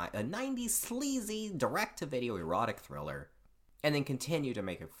 90s sleazy direct-to-video erotic thriller, and then continue to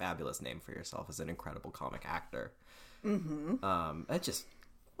make a fabulous name for yourself as an incredible comic actor. That just,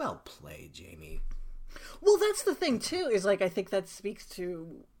 well played, Jamie. Well, that's the thing, too, is, like, I think that speaks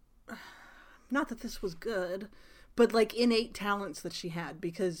to, not that this was good, but, like, innate talents that she had,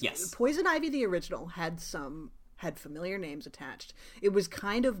 because Poison Ivy, the original, had familiar names attached. It was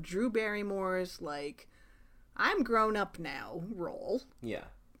kind of Drew Barrymore's, like, I'm grown up now role. Yeah.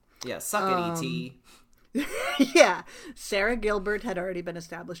 Yeah, suck it, E.T. Yeah. Sarah Gilbert had already been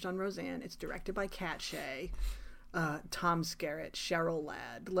established on Roseanne. It's directed by Kat Shea. Tom Skerritt, Cheryl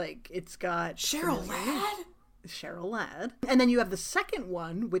Ladd. Like, it's got... Cheryl Ladd. And then you have the second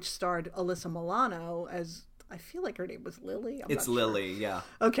one, which starred Alyssa Milano as... I feel like her name was Lily. It's Lily, yeah.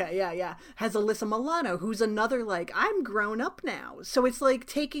 Okay, yeah. Has Alyssa Milano, who's another, like, I'm grown up now. So it's like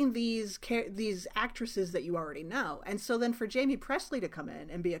taking these actresses that you already know. And so then for Jamie Presley to come in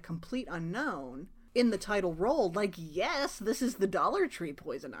and be a complete unknown in the title role, like, yes, this is the Dollar Tree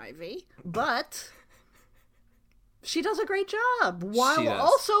Poison Ivy, but... she does a great job while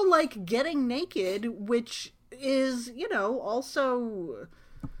also, like, getting naked, which is, you know, also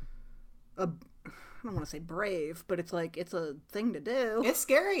I don't want to say brave, but it's like, it's a thing to do. It's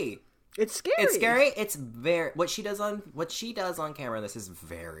scary. It's scary. It's scary. It's very, what she does on camera, this is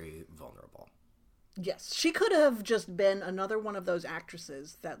very vulnerable. Yes. She could have just been another one of those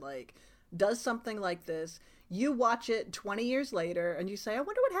actresses that, like, does something like this. You watch it 20 years later and you say, I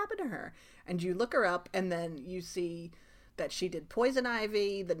wonder what happened to her. And you look her up and then you see that she did Poison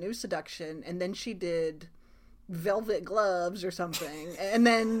Ivy, The New Seduction, and then she did Velvet Gloves or something. And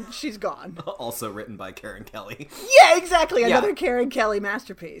then she's gone. Also written by Karen Kelly. Yeah, exactly. Another Karen Kelly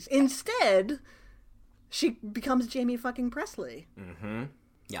masterpiece. Instead, she becomes Jamie fucking Presley. Mm-hmm.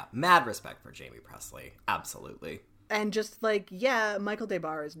 Yeah, mad respect for Jamie Presley. Absolutely. And just like, yeah, Michael Des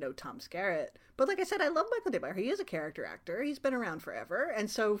is no Tom Skerritt. But like I said, I love Michael Des. He is a character actor. He's been around forever. And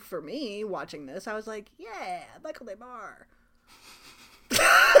so for me, watching this, I was like, yeah, Michael Des.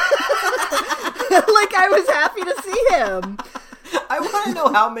 Like, I was happy to see him. I want to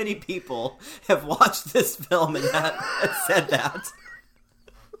know how many people have watched this film and said that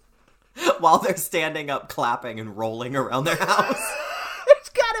while they're standing up, clapping, and rolling around their house. There's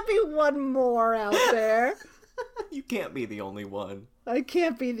gotta be one more out there. You can't be the only one. I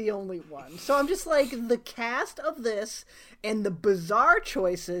can't be the only one. So I'm just like, the cast of this and the bizarre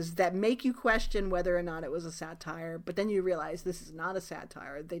choices that make you question whether or not it was a satire, but then you realize this is not a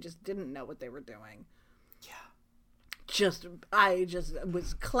satire. They just didn't know what they were doing. Yeah. I just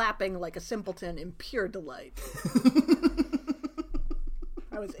was clapping like a simpleton in pure delight.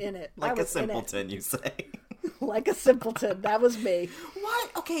 I was in it. Like a simpleton, you say. Like a simpleton. That was me.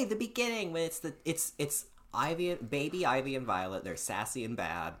 What? Okay, the beginning when it's baby Ivy and Violet. They're sassy and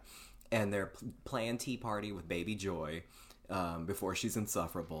bad, and they're playing Tea Party with baby Joy before she's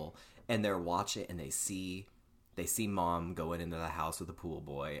insufferable. And they're watching, and they see Mom going into the house with the pool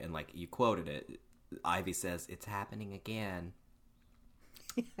boy, and like you quoted it, Ivy says, "It's happening again."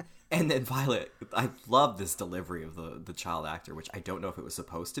 And then Violet, I love this delivery of the child actor, which I don't know if it was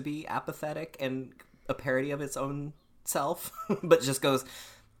supposed to be apathetic and a parody of its own self, but just goes,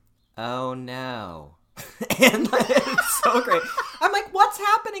 "Oh no." And it's so great. I'm like, what's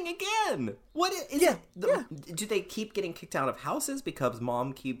happening again? What is it? Do they keep getting kicked out of houses because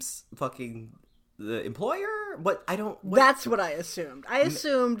Mom keeps fucking the employer? That's what I assumed. I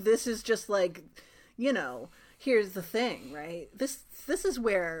assumed this is just like, you know, here's the thing, right? This is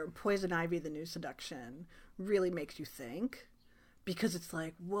where Poison Ivy, The New Seduction really makes you think, because it's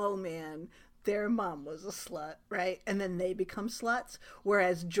like, whoa, man, their mom was a slut, right? And then they become sluts.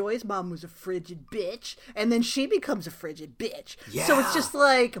 Whereas Joy's mom was a frigid bitch, and then she becomes a frigid bitch. Yeah. So it's just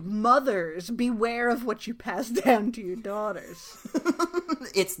like, mothers, beware of what you pass down to your daughters.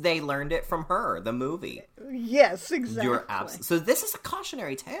 They learned it from her, the movie. Yes, exactly. So this is a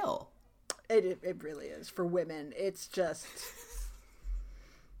cautionary tale. It really is for women. It's just,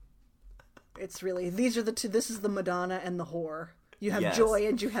 it's really, these are the two. This is the Madonna and the whore. You have Joy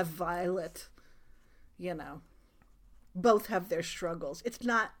and you have Violet. You know, both have their struggles. It's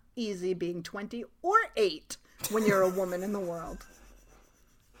not easy being 20 or 8 when you're a woman in the world.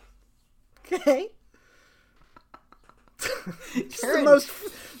 Okay? It's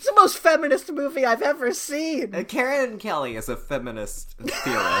the most feminist movie I've ever seen. Karen Kelly is a feminist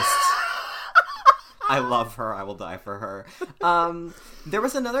theorist. I love her. I will die for her. There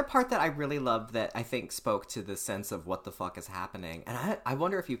was another part that I really loved that I think spoke to the sense of what the fuck is happening. And I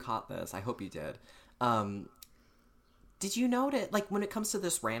wonder if you caught this. I hope you did. Did you notice, like, when it comes to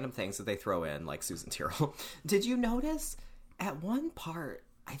this random things that they throw in, like Susan Tyrrell, did you notice at one part,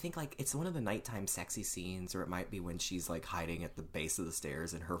 I think, like, it's one of the nighttime sexy scenes, or it might be when she's, like, hiding at the base of the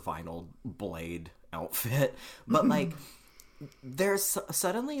stairs in her vinyl blade outfit. But, like, there's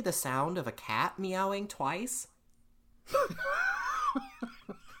suddenly the sound of a cat meowing twice.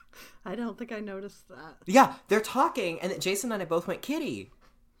 I don't think I noticed that. Yeah, they're talking, and Jason and I both went, kitty.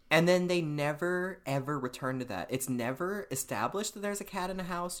 And then they never, ever return to that. It's never established that there's a cat in a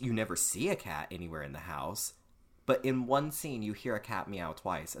house. You never see a cat anywhere in the house. But in one scene, you hear a cat meow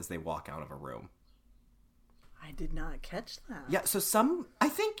twice as they walk out of a room. I did not catch that. Yeah, so I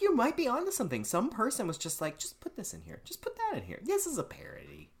think you might be onto something. Some person was just like, just put this in here. Just put that in here. This is a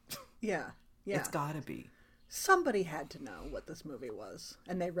parody. Yeah. It's gotta be. Somebody had to know what this movie was,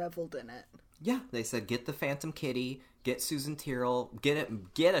 and they reveled in it. Yeah, they said, get the Phantom Kitty, get Susan Tyrrell,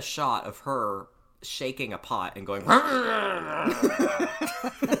 get a shot of her shaking a pot and going,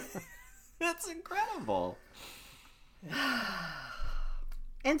 that's incredible.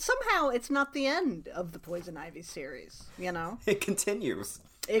 And somehow it's not the end of the Poison Ivy series, you know? It continues.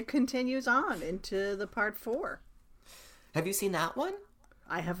 It continues on into the part 4. Have you seen that one?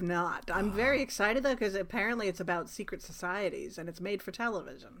 I have not. I'm very excited, though, because apparently it's about secret societies, and it's made for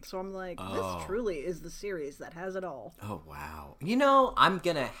television. So I'm like, this truly is the series that has it all. Oh, wow. You know, I'm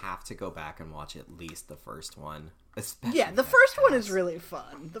going to have to go back and watch at least the first one. Especially the first one is really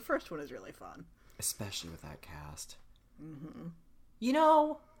fun. The first one is really fun. Especially with that cast. Mm-hmm. You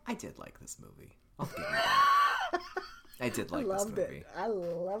know, I did like this movie. I'll give you that. I did like this movie. I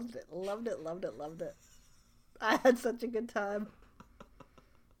loved it. Loved it. I had such a good time.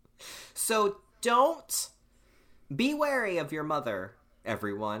 So don't be wary of your mother,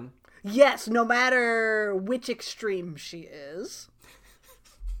 everyone. Yes, no matter which extreme she is.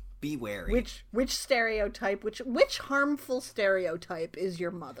 Be wary. Which stereotype, which harmful stereotype is your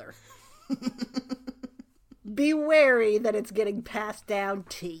mother? Be wary that it's getting passed down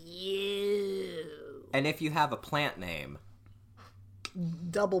to you. And if you have a plant name,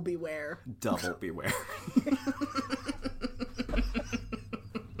 double beware. Double beware.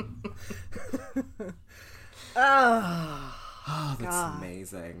 Oh, that's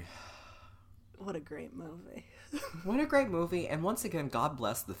amazing. What a great movie. What a great movie. And once again, God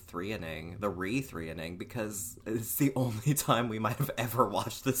bless the re-3-inning, because it's the only time we might have ever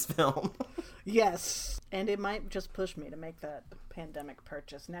watched this film. Yes. And it might just push me to make that pandemic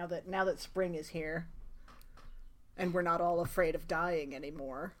purchase now that spring is here. And we're not all afraid of dying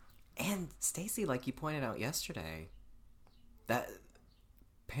anymore. And Stacey, like you pointed out yesterday, that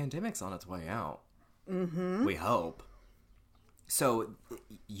pandemic's on its way out. Mm-hmm. We hope. So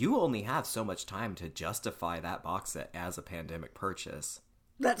you only have so much time to justify that box set as a pandemic purchase.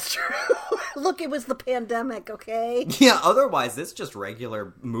 That's true. Look, it was the pandemic, okay? Yeah, otherwise it's just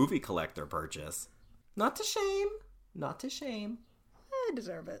regular movie collector purchase. Not to shame. I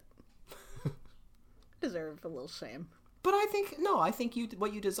deserve it. Deserve a little shame. But I think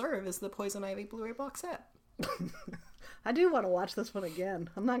what you deserve is the Poison Ivy Blu-ray box set. I do want to watch this one again.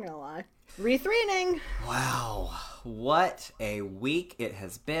 I'm not going to lie. Re-3-inning. Wow. What a week it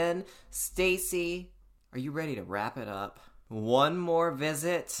has been. Stacey, are you ready to wrap it up? One more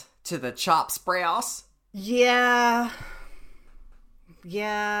visit to the Chop Sprouse? Yeah.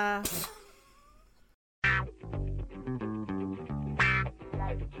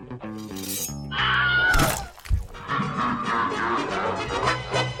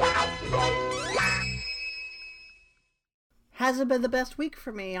 Hasn't been the best week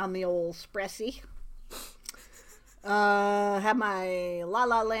for me on the old Spressy. Had my La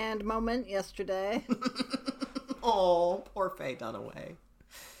La Land moment yesterday. Oh, poor Faye Dunaway.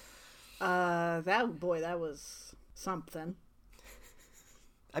 That was something.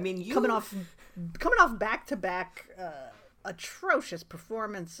 I mean, coming off back-to-back atrocious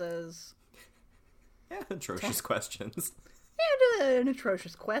performances. Yeah, atrocious questions. And an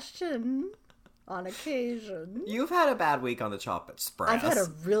atrocious question on occasion. You've had a bad week on the Chop Express. I've had a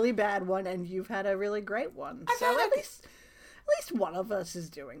really bad one, and you've had a really great one. At least one of us is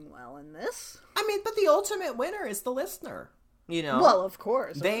doing well in this. I mean, but the ultimate winner is the listener. You know? Well, of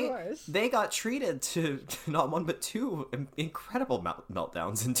course. They got treated to not one but two incredible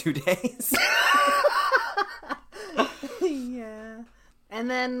meltdowns in 2 days. Yeah. And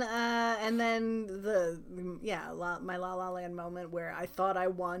then my La La Land moment where I thought I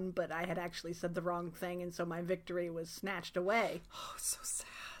won, but I had actually said the wrong thing, and so my victory was snatched away. Oh, it's so sad.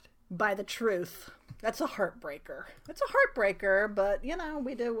 by the truth. That's a heartbreaker. It's a heartbreaker, but, you know,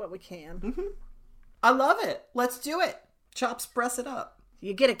 we do what we can. Mm-hmm. I love it. Let's do it. Chops, press it up.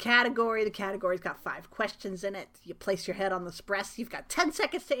 You get a category. The category's got 5 questions in it. You place your head on the press. You've got 10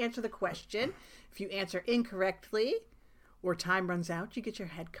 seconds to answer the question. If you answer incorrectly or time runs out, you get your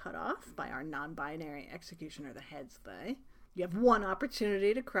head cut off by our non-binary executioner, the heads they. You have 1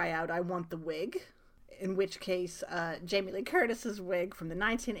 opportunity to cry out, "I want the wig," in which case Jamie Lee Curtis's wig from the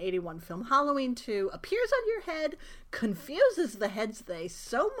 1981 film Halloween 2 appears on your head, confuses the heads they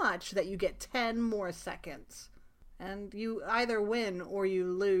so much that you get 10 more seconds. And you either win or you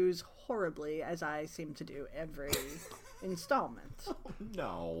lose horribly, as I seem to do every installment.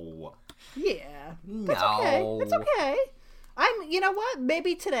 No. Yeah. No. That's okay. It's okay. You know what?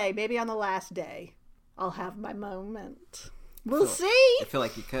 Maybe today, maybe on the last day, I'll have my moment. We'll see. I feel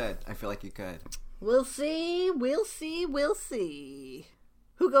like you could. We'll see. We'll see. We'll see.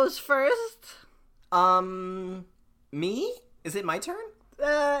 Who goes first? Me? Is it my turn?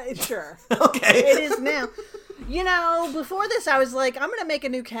 Sure. Okay. It is now. You know, before this, I was like, I'm going to make a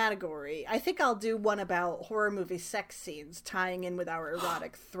new category. I think I'll do one about horror movie sex scenes, tying in with our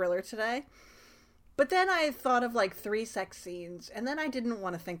erotic thriller today. But then I thought of like 3 sex scenes, and then I didn't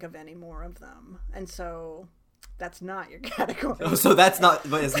want to think of any more of them. And so that's not your category. Oh, so that's not,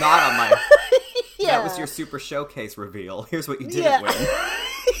 but it's not on my... Yeah. That was your super showcase reveal. Here's what you didn't win.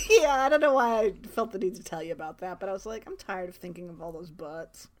 Yeah, I don't know why I felt the need to tell you about that, but I was like, I'm tired of thinking of all those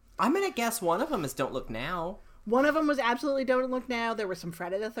butts. I'm going to guess one of them is Don't Look Now. One of them was absolutely Don't Look Now. There were some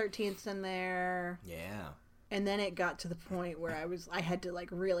Friday the 13th in there. Yeah. And then it got to the point where I had to like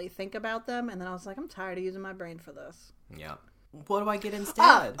really think about them, and then I was like, I'm tired of using my brain for this. Yeah. What do I get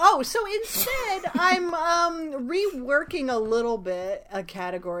instead? So instead, I'm reworking a little bit a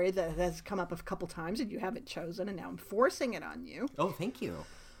category that has come up a couple times and you haven't chosen, and now I'm forcing it on you. Oh, thank you.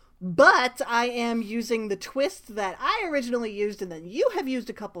 But I am using the twist that I originally used and then you have used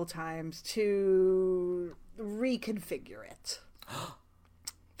a couple times to reconfigure it.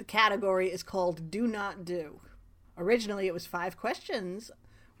 The category is called Do Not Do. Originally, it was 5 questions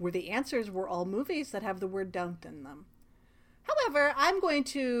where the answers were all movies that have the word don't in them. However, I'm going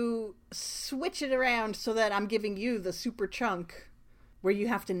to switch it around so that I'm giving you the super chunk where you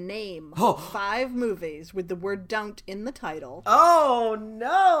have to name 5 movies with the word don't in the title. Oh,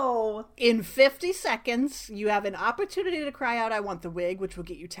 no! In 50 seconds, you have an opportunity to cry out, "I want the wig," which will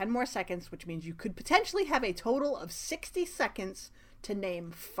get you 10 more seconds, which means you could potentially have a total of 60 seconds to name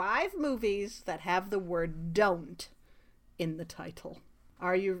 5 movies that have the word don't in the title.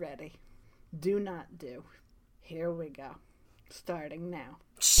 Are you ready? Do not do. Here we go. Starting now.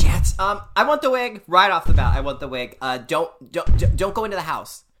 Shit. I want the wig right off the bat. I want the wig. Don't go into the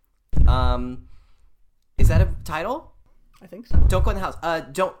house. Is that a title? I think so. Don't go in the house.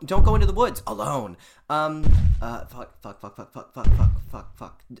 Don't go into the woods alone. Fuck.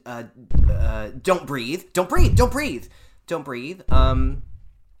 Don't breathe. Don't breathe. I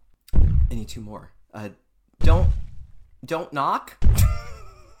need 2 more. Don't knock.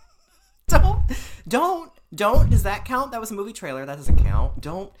 Don't. Does that count? That was a movie trailer. That doesn't count.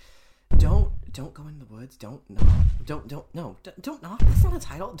 Don't go in the woods. Don't knock. Don't knock. That's not a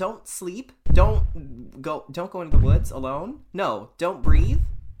title. Don't sleep. Don't go into the woods alone. No. Don't breathe.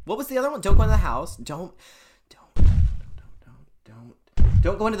 What was the other one? Don't go into the house. Don't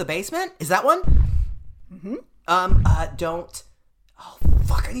go into the basement. Is that one? Mm-hmm. Don't. Oh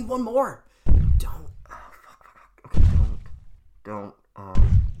fuck! I need 1 more. Don't. Oh fuck. Okay.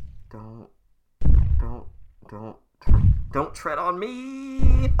 Don't tread on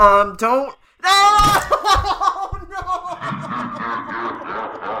me. Don't. Oh,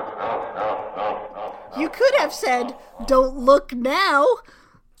 no! You could have said, "Don't look now."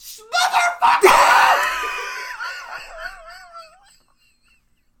 Motherfucker!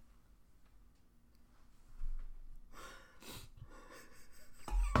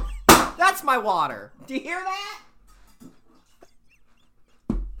 That's my water. Do you hear that?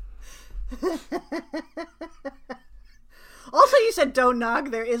 Also, you said "Don't Knock."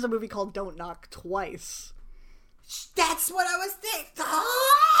 There is a movie called "Don't Knock" twice. That's what I was thinking.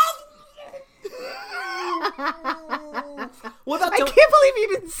 What about I can't believe you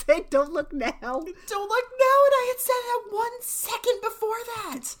didn't say "Don't Look Now." Don't Look Now, and I had said that 1 second before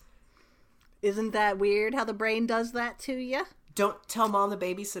that. Isn't that weird how the brain does that to you? Don't tell mom the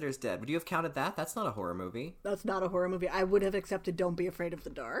babysitter's dead. Would you have counted that? That's not a horror movie. That's not a horror movie. I would have accepted "Don't Be Afraid of the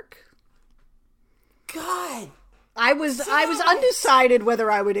Dark." God. I was undecided whether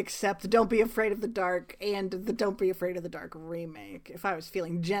I would accept "Don't Be Afraid of the Dark" and the "Don't Be Afraid of the Dark" remake. If I was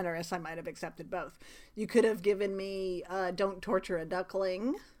feeling generous, I might have accepted both. You could have given me "Don't Torture a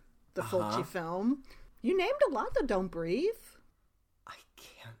Duckling." the Fulci film. You named a lot that don't breathe. I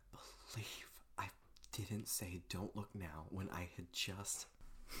can't believe I didn't say Don't Look Now when I had just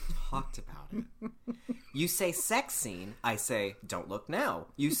talked about it. You say sex scene, I say Don't Look Now.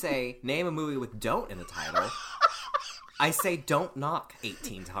 You say name a movie with don't in the title, I say Don't Knock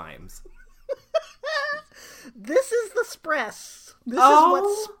 18 times. This is the spress. This is what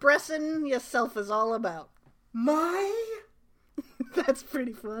spressing yourself is all about. My That's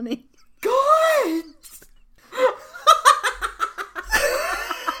pretty funny. God!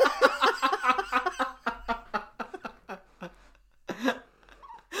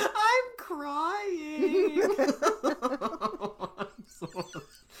 I'm crying.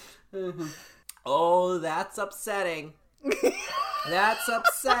 Oh, that's upsetting. That's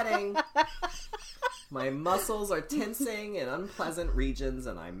upsetting. My muscles are tensing in unpleasant regions,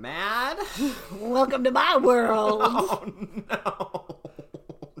 and I'm mad. Welcome to my world. Oh, no.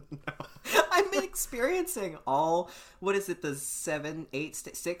 I've been experiencing all, what is it, the 7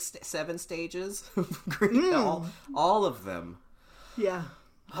 stages of grief? All of them. Yeah,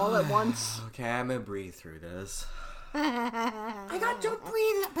 all at once. Okay, I'm gonna breathe through this. I got Don't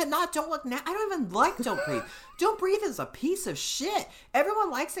Breathe, but not Don't Look Now. I don't even like Don't Breathe. Don't Breathe is a piece of shit.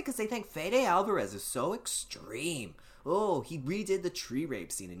 Everyone likes it because they think Fede Alvarez is so extreme. Oh, he redid the tree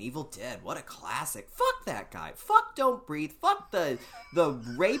rape scene in Evil Dead. What a classic. Fuck that guy. Fuck Don't Breathe. Fuck the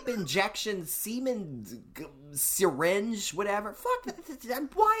rape injection, semen syringe, whatever. Fuck that.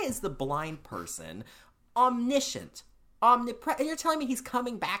 Why is the blind person omniscient? And you're telling me he's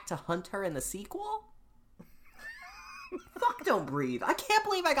coming back to hunt her in the sequel? Fuck Don't Breathe. I can't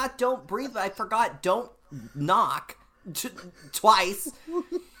believe I got Don't Breathe, but I forgot Don't Knock twice.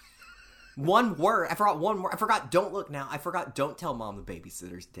 One word. I forgot one word. I forgot Don't Look Now. I forgot Don't Tell Mom the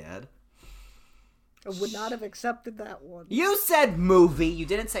Babysitter's Dead. I would not have accepted that one. You said movie. You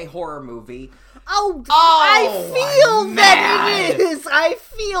didn't say horror movie. Oh, I feel that it is. I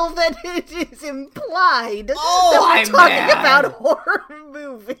feel that it is implied that we're talking about horror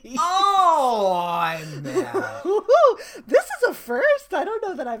movies. Oh, I'm mad. This is a first. I don't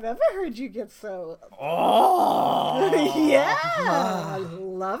know that I've ever heard you get so... Oh. Yeah. I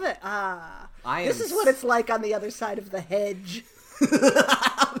love it. This is what it's like on the other side of the hedge.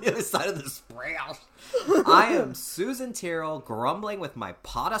 On the other side of the sprout. I am Susan Tyrrell grumbling with my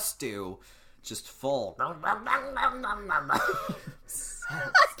pot of stew just full. I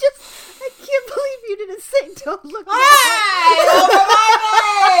can't believe you didn't say Don't Look Now. Hey!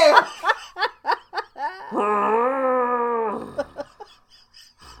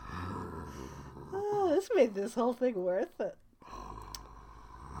 Oh, this made this whole thing worth it.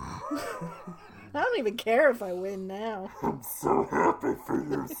 I don't even care if I win now. I'm so happy for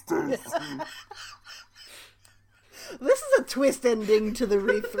you, Stacy. This is a twist ending to the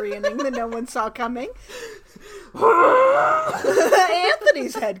Re3 inning that no one saw coming.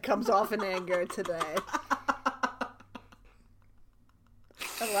 Anthony's head comes off in anger today.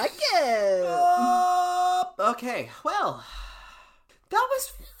 I like it. Okay, well, that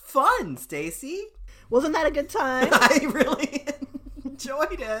was fun, Stacy. Wasn't that a good time? I really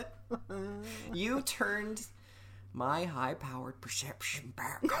enjoyed it. You turned my high-powered perception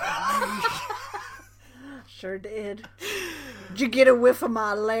back on me. Sure did. Did you get a whiff of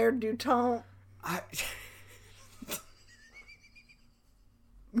my Laird du Temps?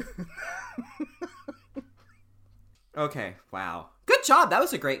 Okay, wow. Good job. That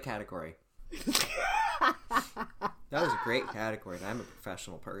was a great category. That was a great category, and I'm a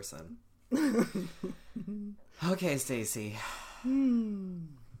professional person. Okay, Stacy.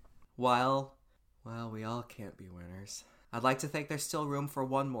 While we all can't be winners, I'd like to think there's still room for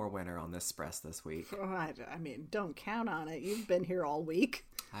one more winner on this Spress this week. Oh, I mean, don't count on it. You've been here all week.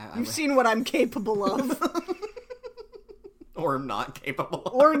 You've seen what I'm capable of. Or not capable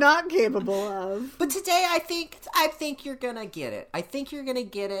of. Or not capable of. But today, I think you're gonna get it. I think you're gonna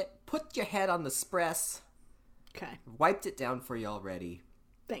get it. Put your head on the Spress. Okay. Wiped it down for you already.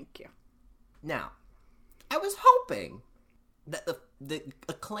 Thank you. Now, I was hoping that the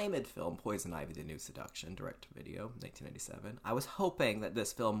acclaimed film Poison Ivy: The New Seduction, direct-to-video, 1997, I was hoping that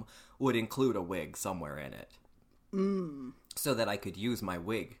this film would include a wig somewhere in it. So that I could use my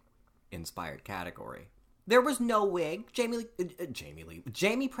wig-inspired category. There was no wig. Jamie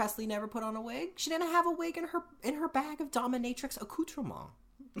Presley never put on a wig. She didn't have a wig in her bag of dominatrix accoutrement.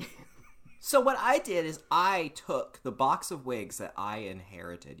 So what I did is I took the box of wigs that I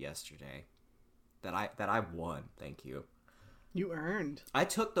inherited yesterday, that I won, thank you. You earned. I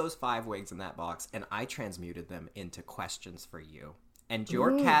took those 5 wigs in that box and I transmuted them into questions for you. And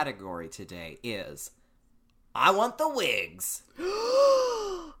your category today is, I want the wigs.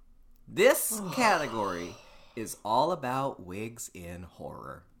 This category is all about wigs in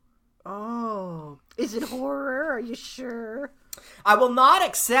horror. Oh, is it horror? Are you sure? I will not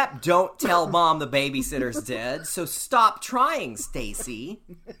accept Don't Tell Mom the Babysitter's Dead, so stop trying, Stacy.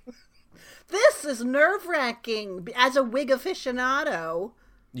 This is nerve-wracking. As a wig aficionado,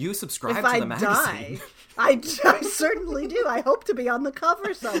 You subscribe if to I the magazine. die, I certainly do. I hope to be on the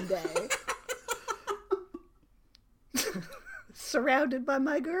cover someday. Surrounded by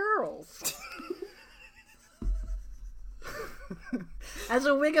my girls. As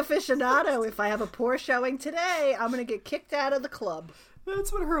a wig aficionado, if I have a poor showing today, I'm going to get kicked out of the club.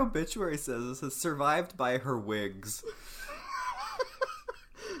 That's what her obituary says. It says, survived by her wigs.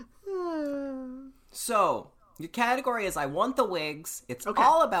 So, your category is I want the wigs. It's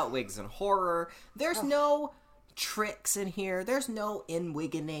all about wigs and horror. There's no tricks in here. There's no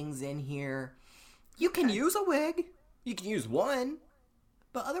in-wiggenings in here. You can use a wig. You can use one.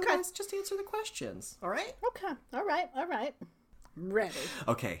 But otherwise, just answer the questions. All right? Okay. All right. Ready.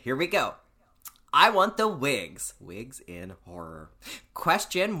 Okay, here we go. I want the wigs. Wigs in horror.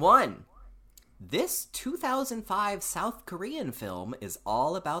 Question 1. This 2005 South Korean film is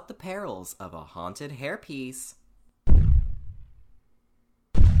all about the perils of a haunted hairpiece.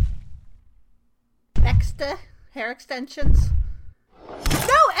 Exta hair extensions.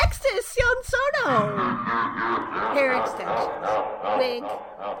 No, Exta is Sion Sono. Hair extensions. Wig.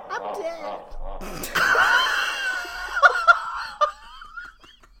 I'm dead.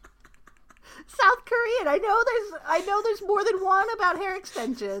 South Korean. I know there's more than one about hair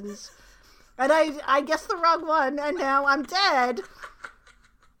extensions. And I guessed the wrong one, and now I'm dead.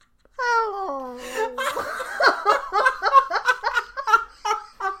 Oh.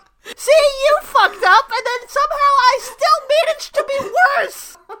 See, you fucked up, and then somehow I still managed to be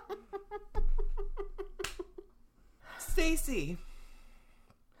worse. Stacy.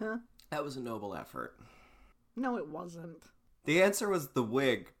 Huh? That was a noble effort. No, it wasn't. The answer was the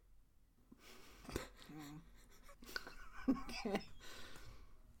wig. Okay.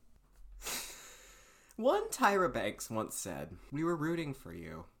 One Tyra Banks once said, "We were rooting for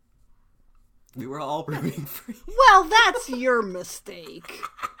you. We were all rooting for you." Well, that's your mistake.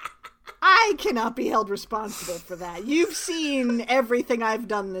 I cannot be held responsible for that. You've seen everything I've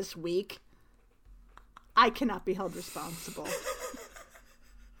done this week. I cannot be held responsible.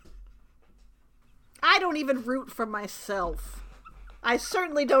 I don't even root for myself. I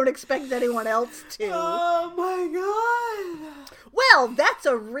certainly don't expect anyone else to. Oh my god. Well, that's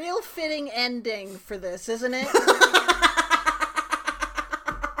a real fitting ending for this, isn't it?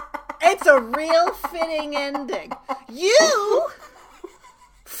 It's a real fitting ending. You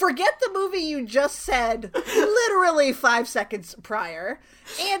forget the movie you just said literally 5 seconds prior,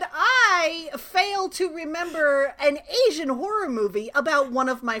 and I fail to remember an Asian horror movie about one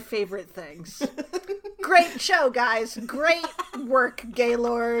of my favorite things. Great show, guys. Great work,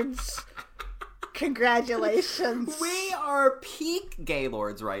 Gaylords. Congratulations. We are peak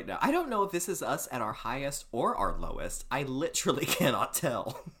Gaylords right now. I don't know if this is us at our highest or our lowest. I literally cannot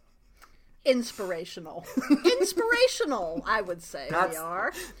tell. Inspirational. Inspirational, I would say we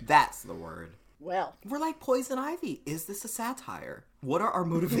are. That's the word. Well. We're like Poison Ivy. Is this a satire? What are our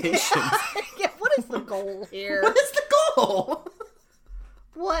motivations? Yeah, what is the goal here? What is the goal?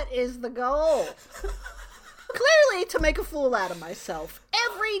 What is the goal? Clearly to make a fool out of myself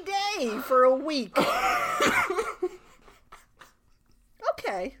every day for a week.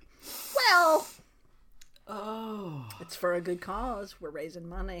 Okay. Well. Oh. It's for a good cause. We're raising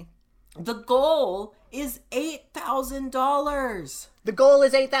money. The goal is $8,000. The goal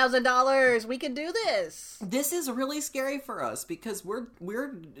is $8,000. We can do this. This is really scary for us because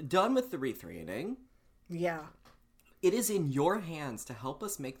we're done with the re-threating. Yeah. It is in your hands to help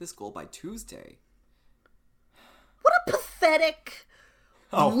us make this goal by Tuesday. What a pathetic,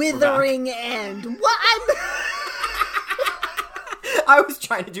 withering end. What? I was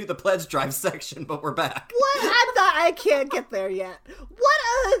trying to do the pledge drive section, but we're back. What? I can't get there yet. What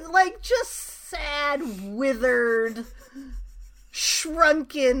a, just sad, withered,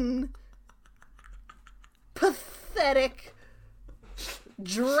 shrunken, pathetic,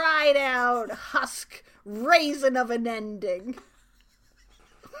 dried out husk raisin of an ending.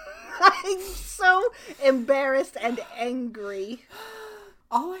 I'm so embarrassed and angry.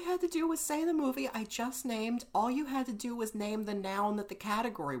 All I had to do was say the movie I just named. All you had to do was name the noun that the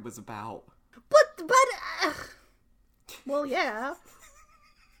category was about. Well, yeah.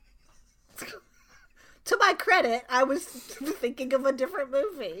 To my credit, I was thinking of a different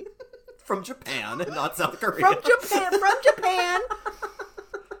movie. From Japan and not South Korea. From Japan.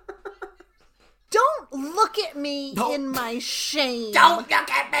 Don't look look at me in my shame. Don't look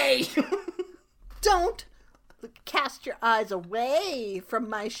at me! Don't cast your eyes away from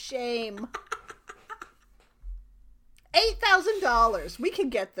my shame. $8,000. We can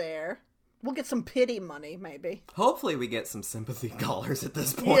get there. We'll get some pity money, maybe. Hopefully we get some sympathy dollars at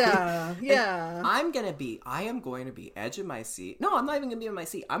this point. Yeah, yeah. And I am going to be edge of my seat. No, I'm not even going to be in my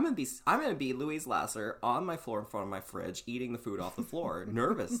seat. I'm going to be Louise Lasser on my floor in front of my fridge, eating the food off the floor,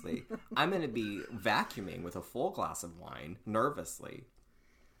 nervously. I'm going to be vacuuming with a full glass of wine, nervously.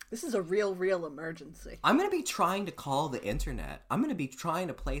 This is a real emergency. I'm going to be trying to call the internet. I'm going to be trying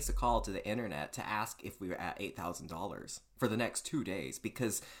to place a call to the internet to ask if we were at $8,000 for the next 2 days,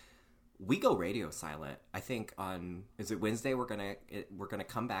 because we go radio silent. I think is it Wednesday? We're gonna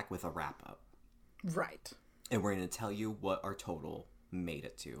come back with a wrap up, right? And we're gonna tell you what our total made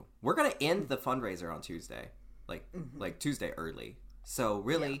it to. We're gonna end the fundraiser on Tuesday, like Tuesday early. So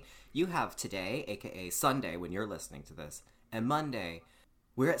really, you have today, aka Sunday, when you're listening to this, and Monday.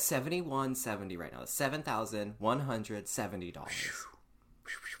 We're at $7,170 right now. $7,170.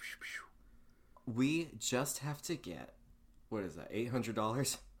 We just have to get, what is that?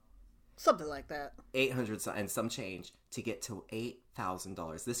 $800. Something like that. 800 and some change to get to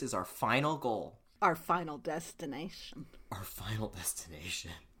 $8,000. This is our final goal. Our final destination. Our final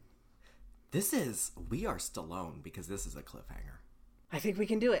destination. We are Stallone because this is a cliffhanger. I think we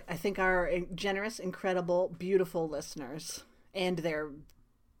can do it. I think our generous, incredible, beautiful listeners and their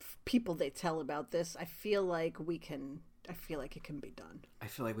people they tell about this, I feel like it can be done. I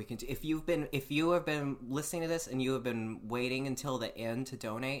feel like we can do. If you have been listening to this and you have been waiting until the end to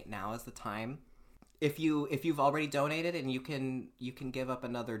donate, now is the time. If you've already donated and you can give up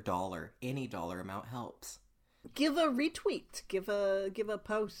another dollar, any dollar amount helps. Give a retweet, give a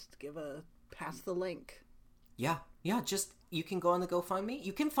post, pass the link. Yeah. Just you can go on the GoFundMe.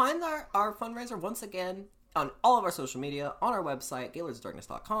 You can find our fundraiser once again on all of our social media, on our website,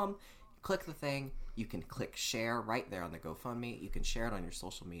 gaylordsdarkness.com. Click the thing. You can click share right there on the GoFundMe. You can share it on your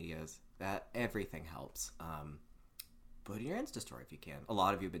social medias. That everything helps. Put it in your Insta story if you can. A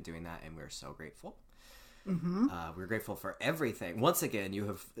lot of you have been doing that, and we're so grateful. Mm-hmm. We're grateful for everything. Once again, you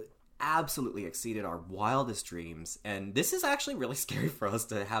have absolutely exceeded our wildest dreams, and this is actually really scary for us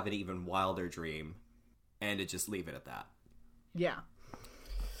to have an even wilder dream and to just leave it at that. Yeah.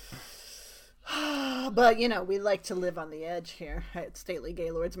 But, we like to live on the edge here at Stately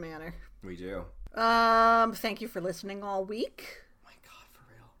Gaylords Manor. We do. Thank you for listening all week. Oh my God, for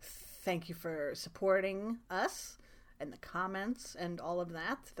real. Thank you for supporting us and the comments and all of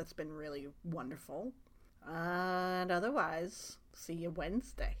that. That's been really wonderful. And otherwise, see you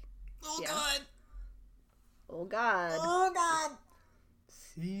Wednesday. Oh, God. Oh, God. Oh, God.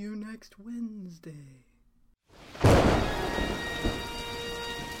 See you next Wednesday.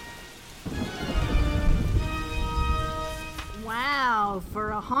 Wow,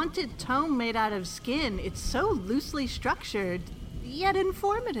 for a haunted tome made out of skin, it's so loosely structured, yet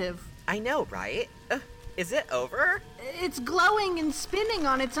informative. I know, right? Is it over? It's glowing and spinning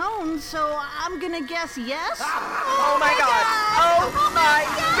on its own, so I'm gonna guess yes? Oh my God! Oh my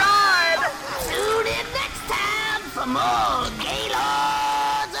God! Tune in next time for more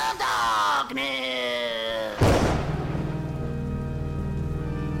Gaylords of Darkness!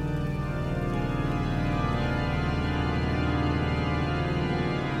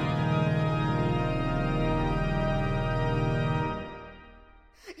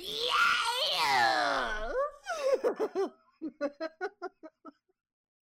 Yeah!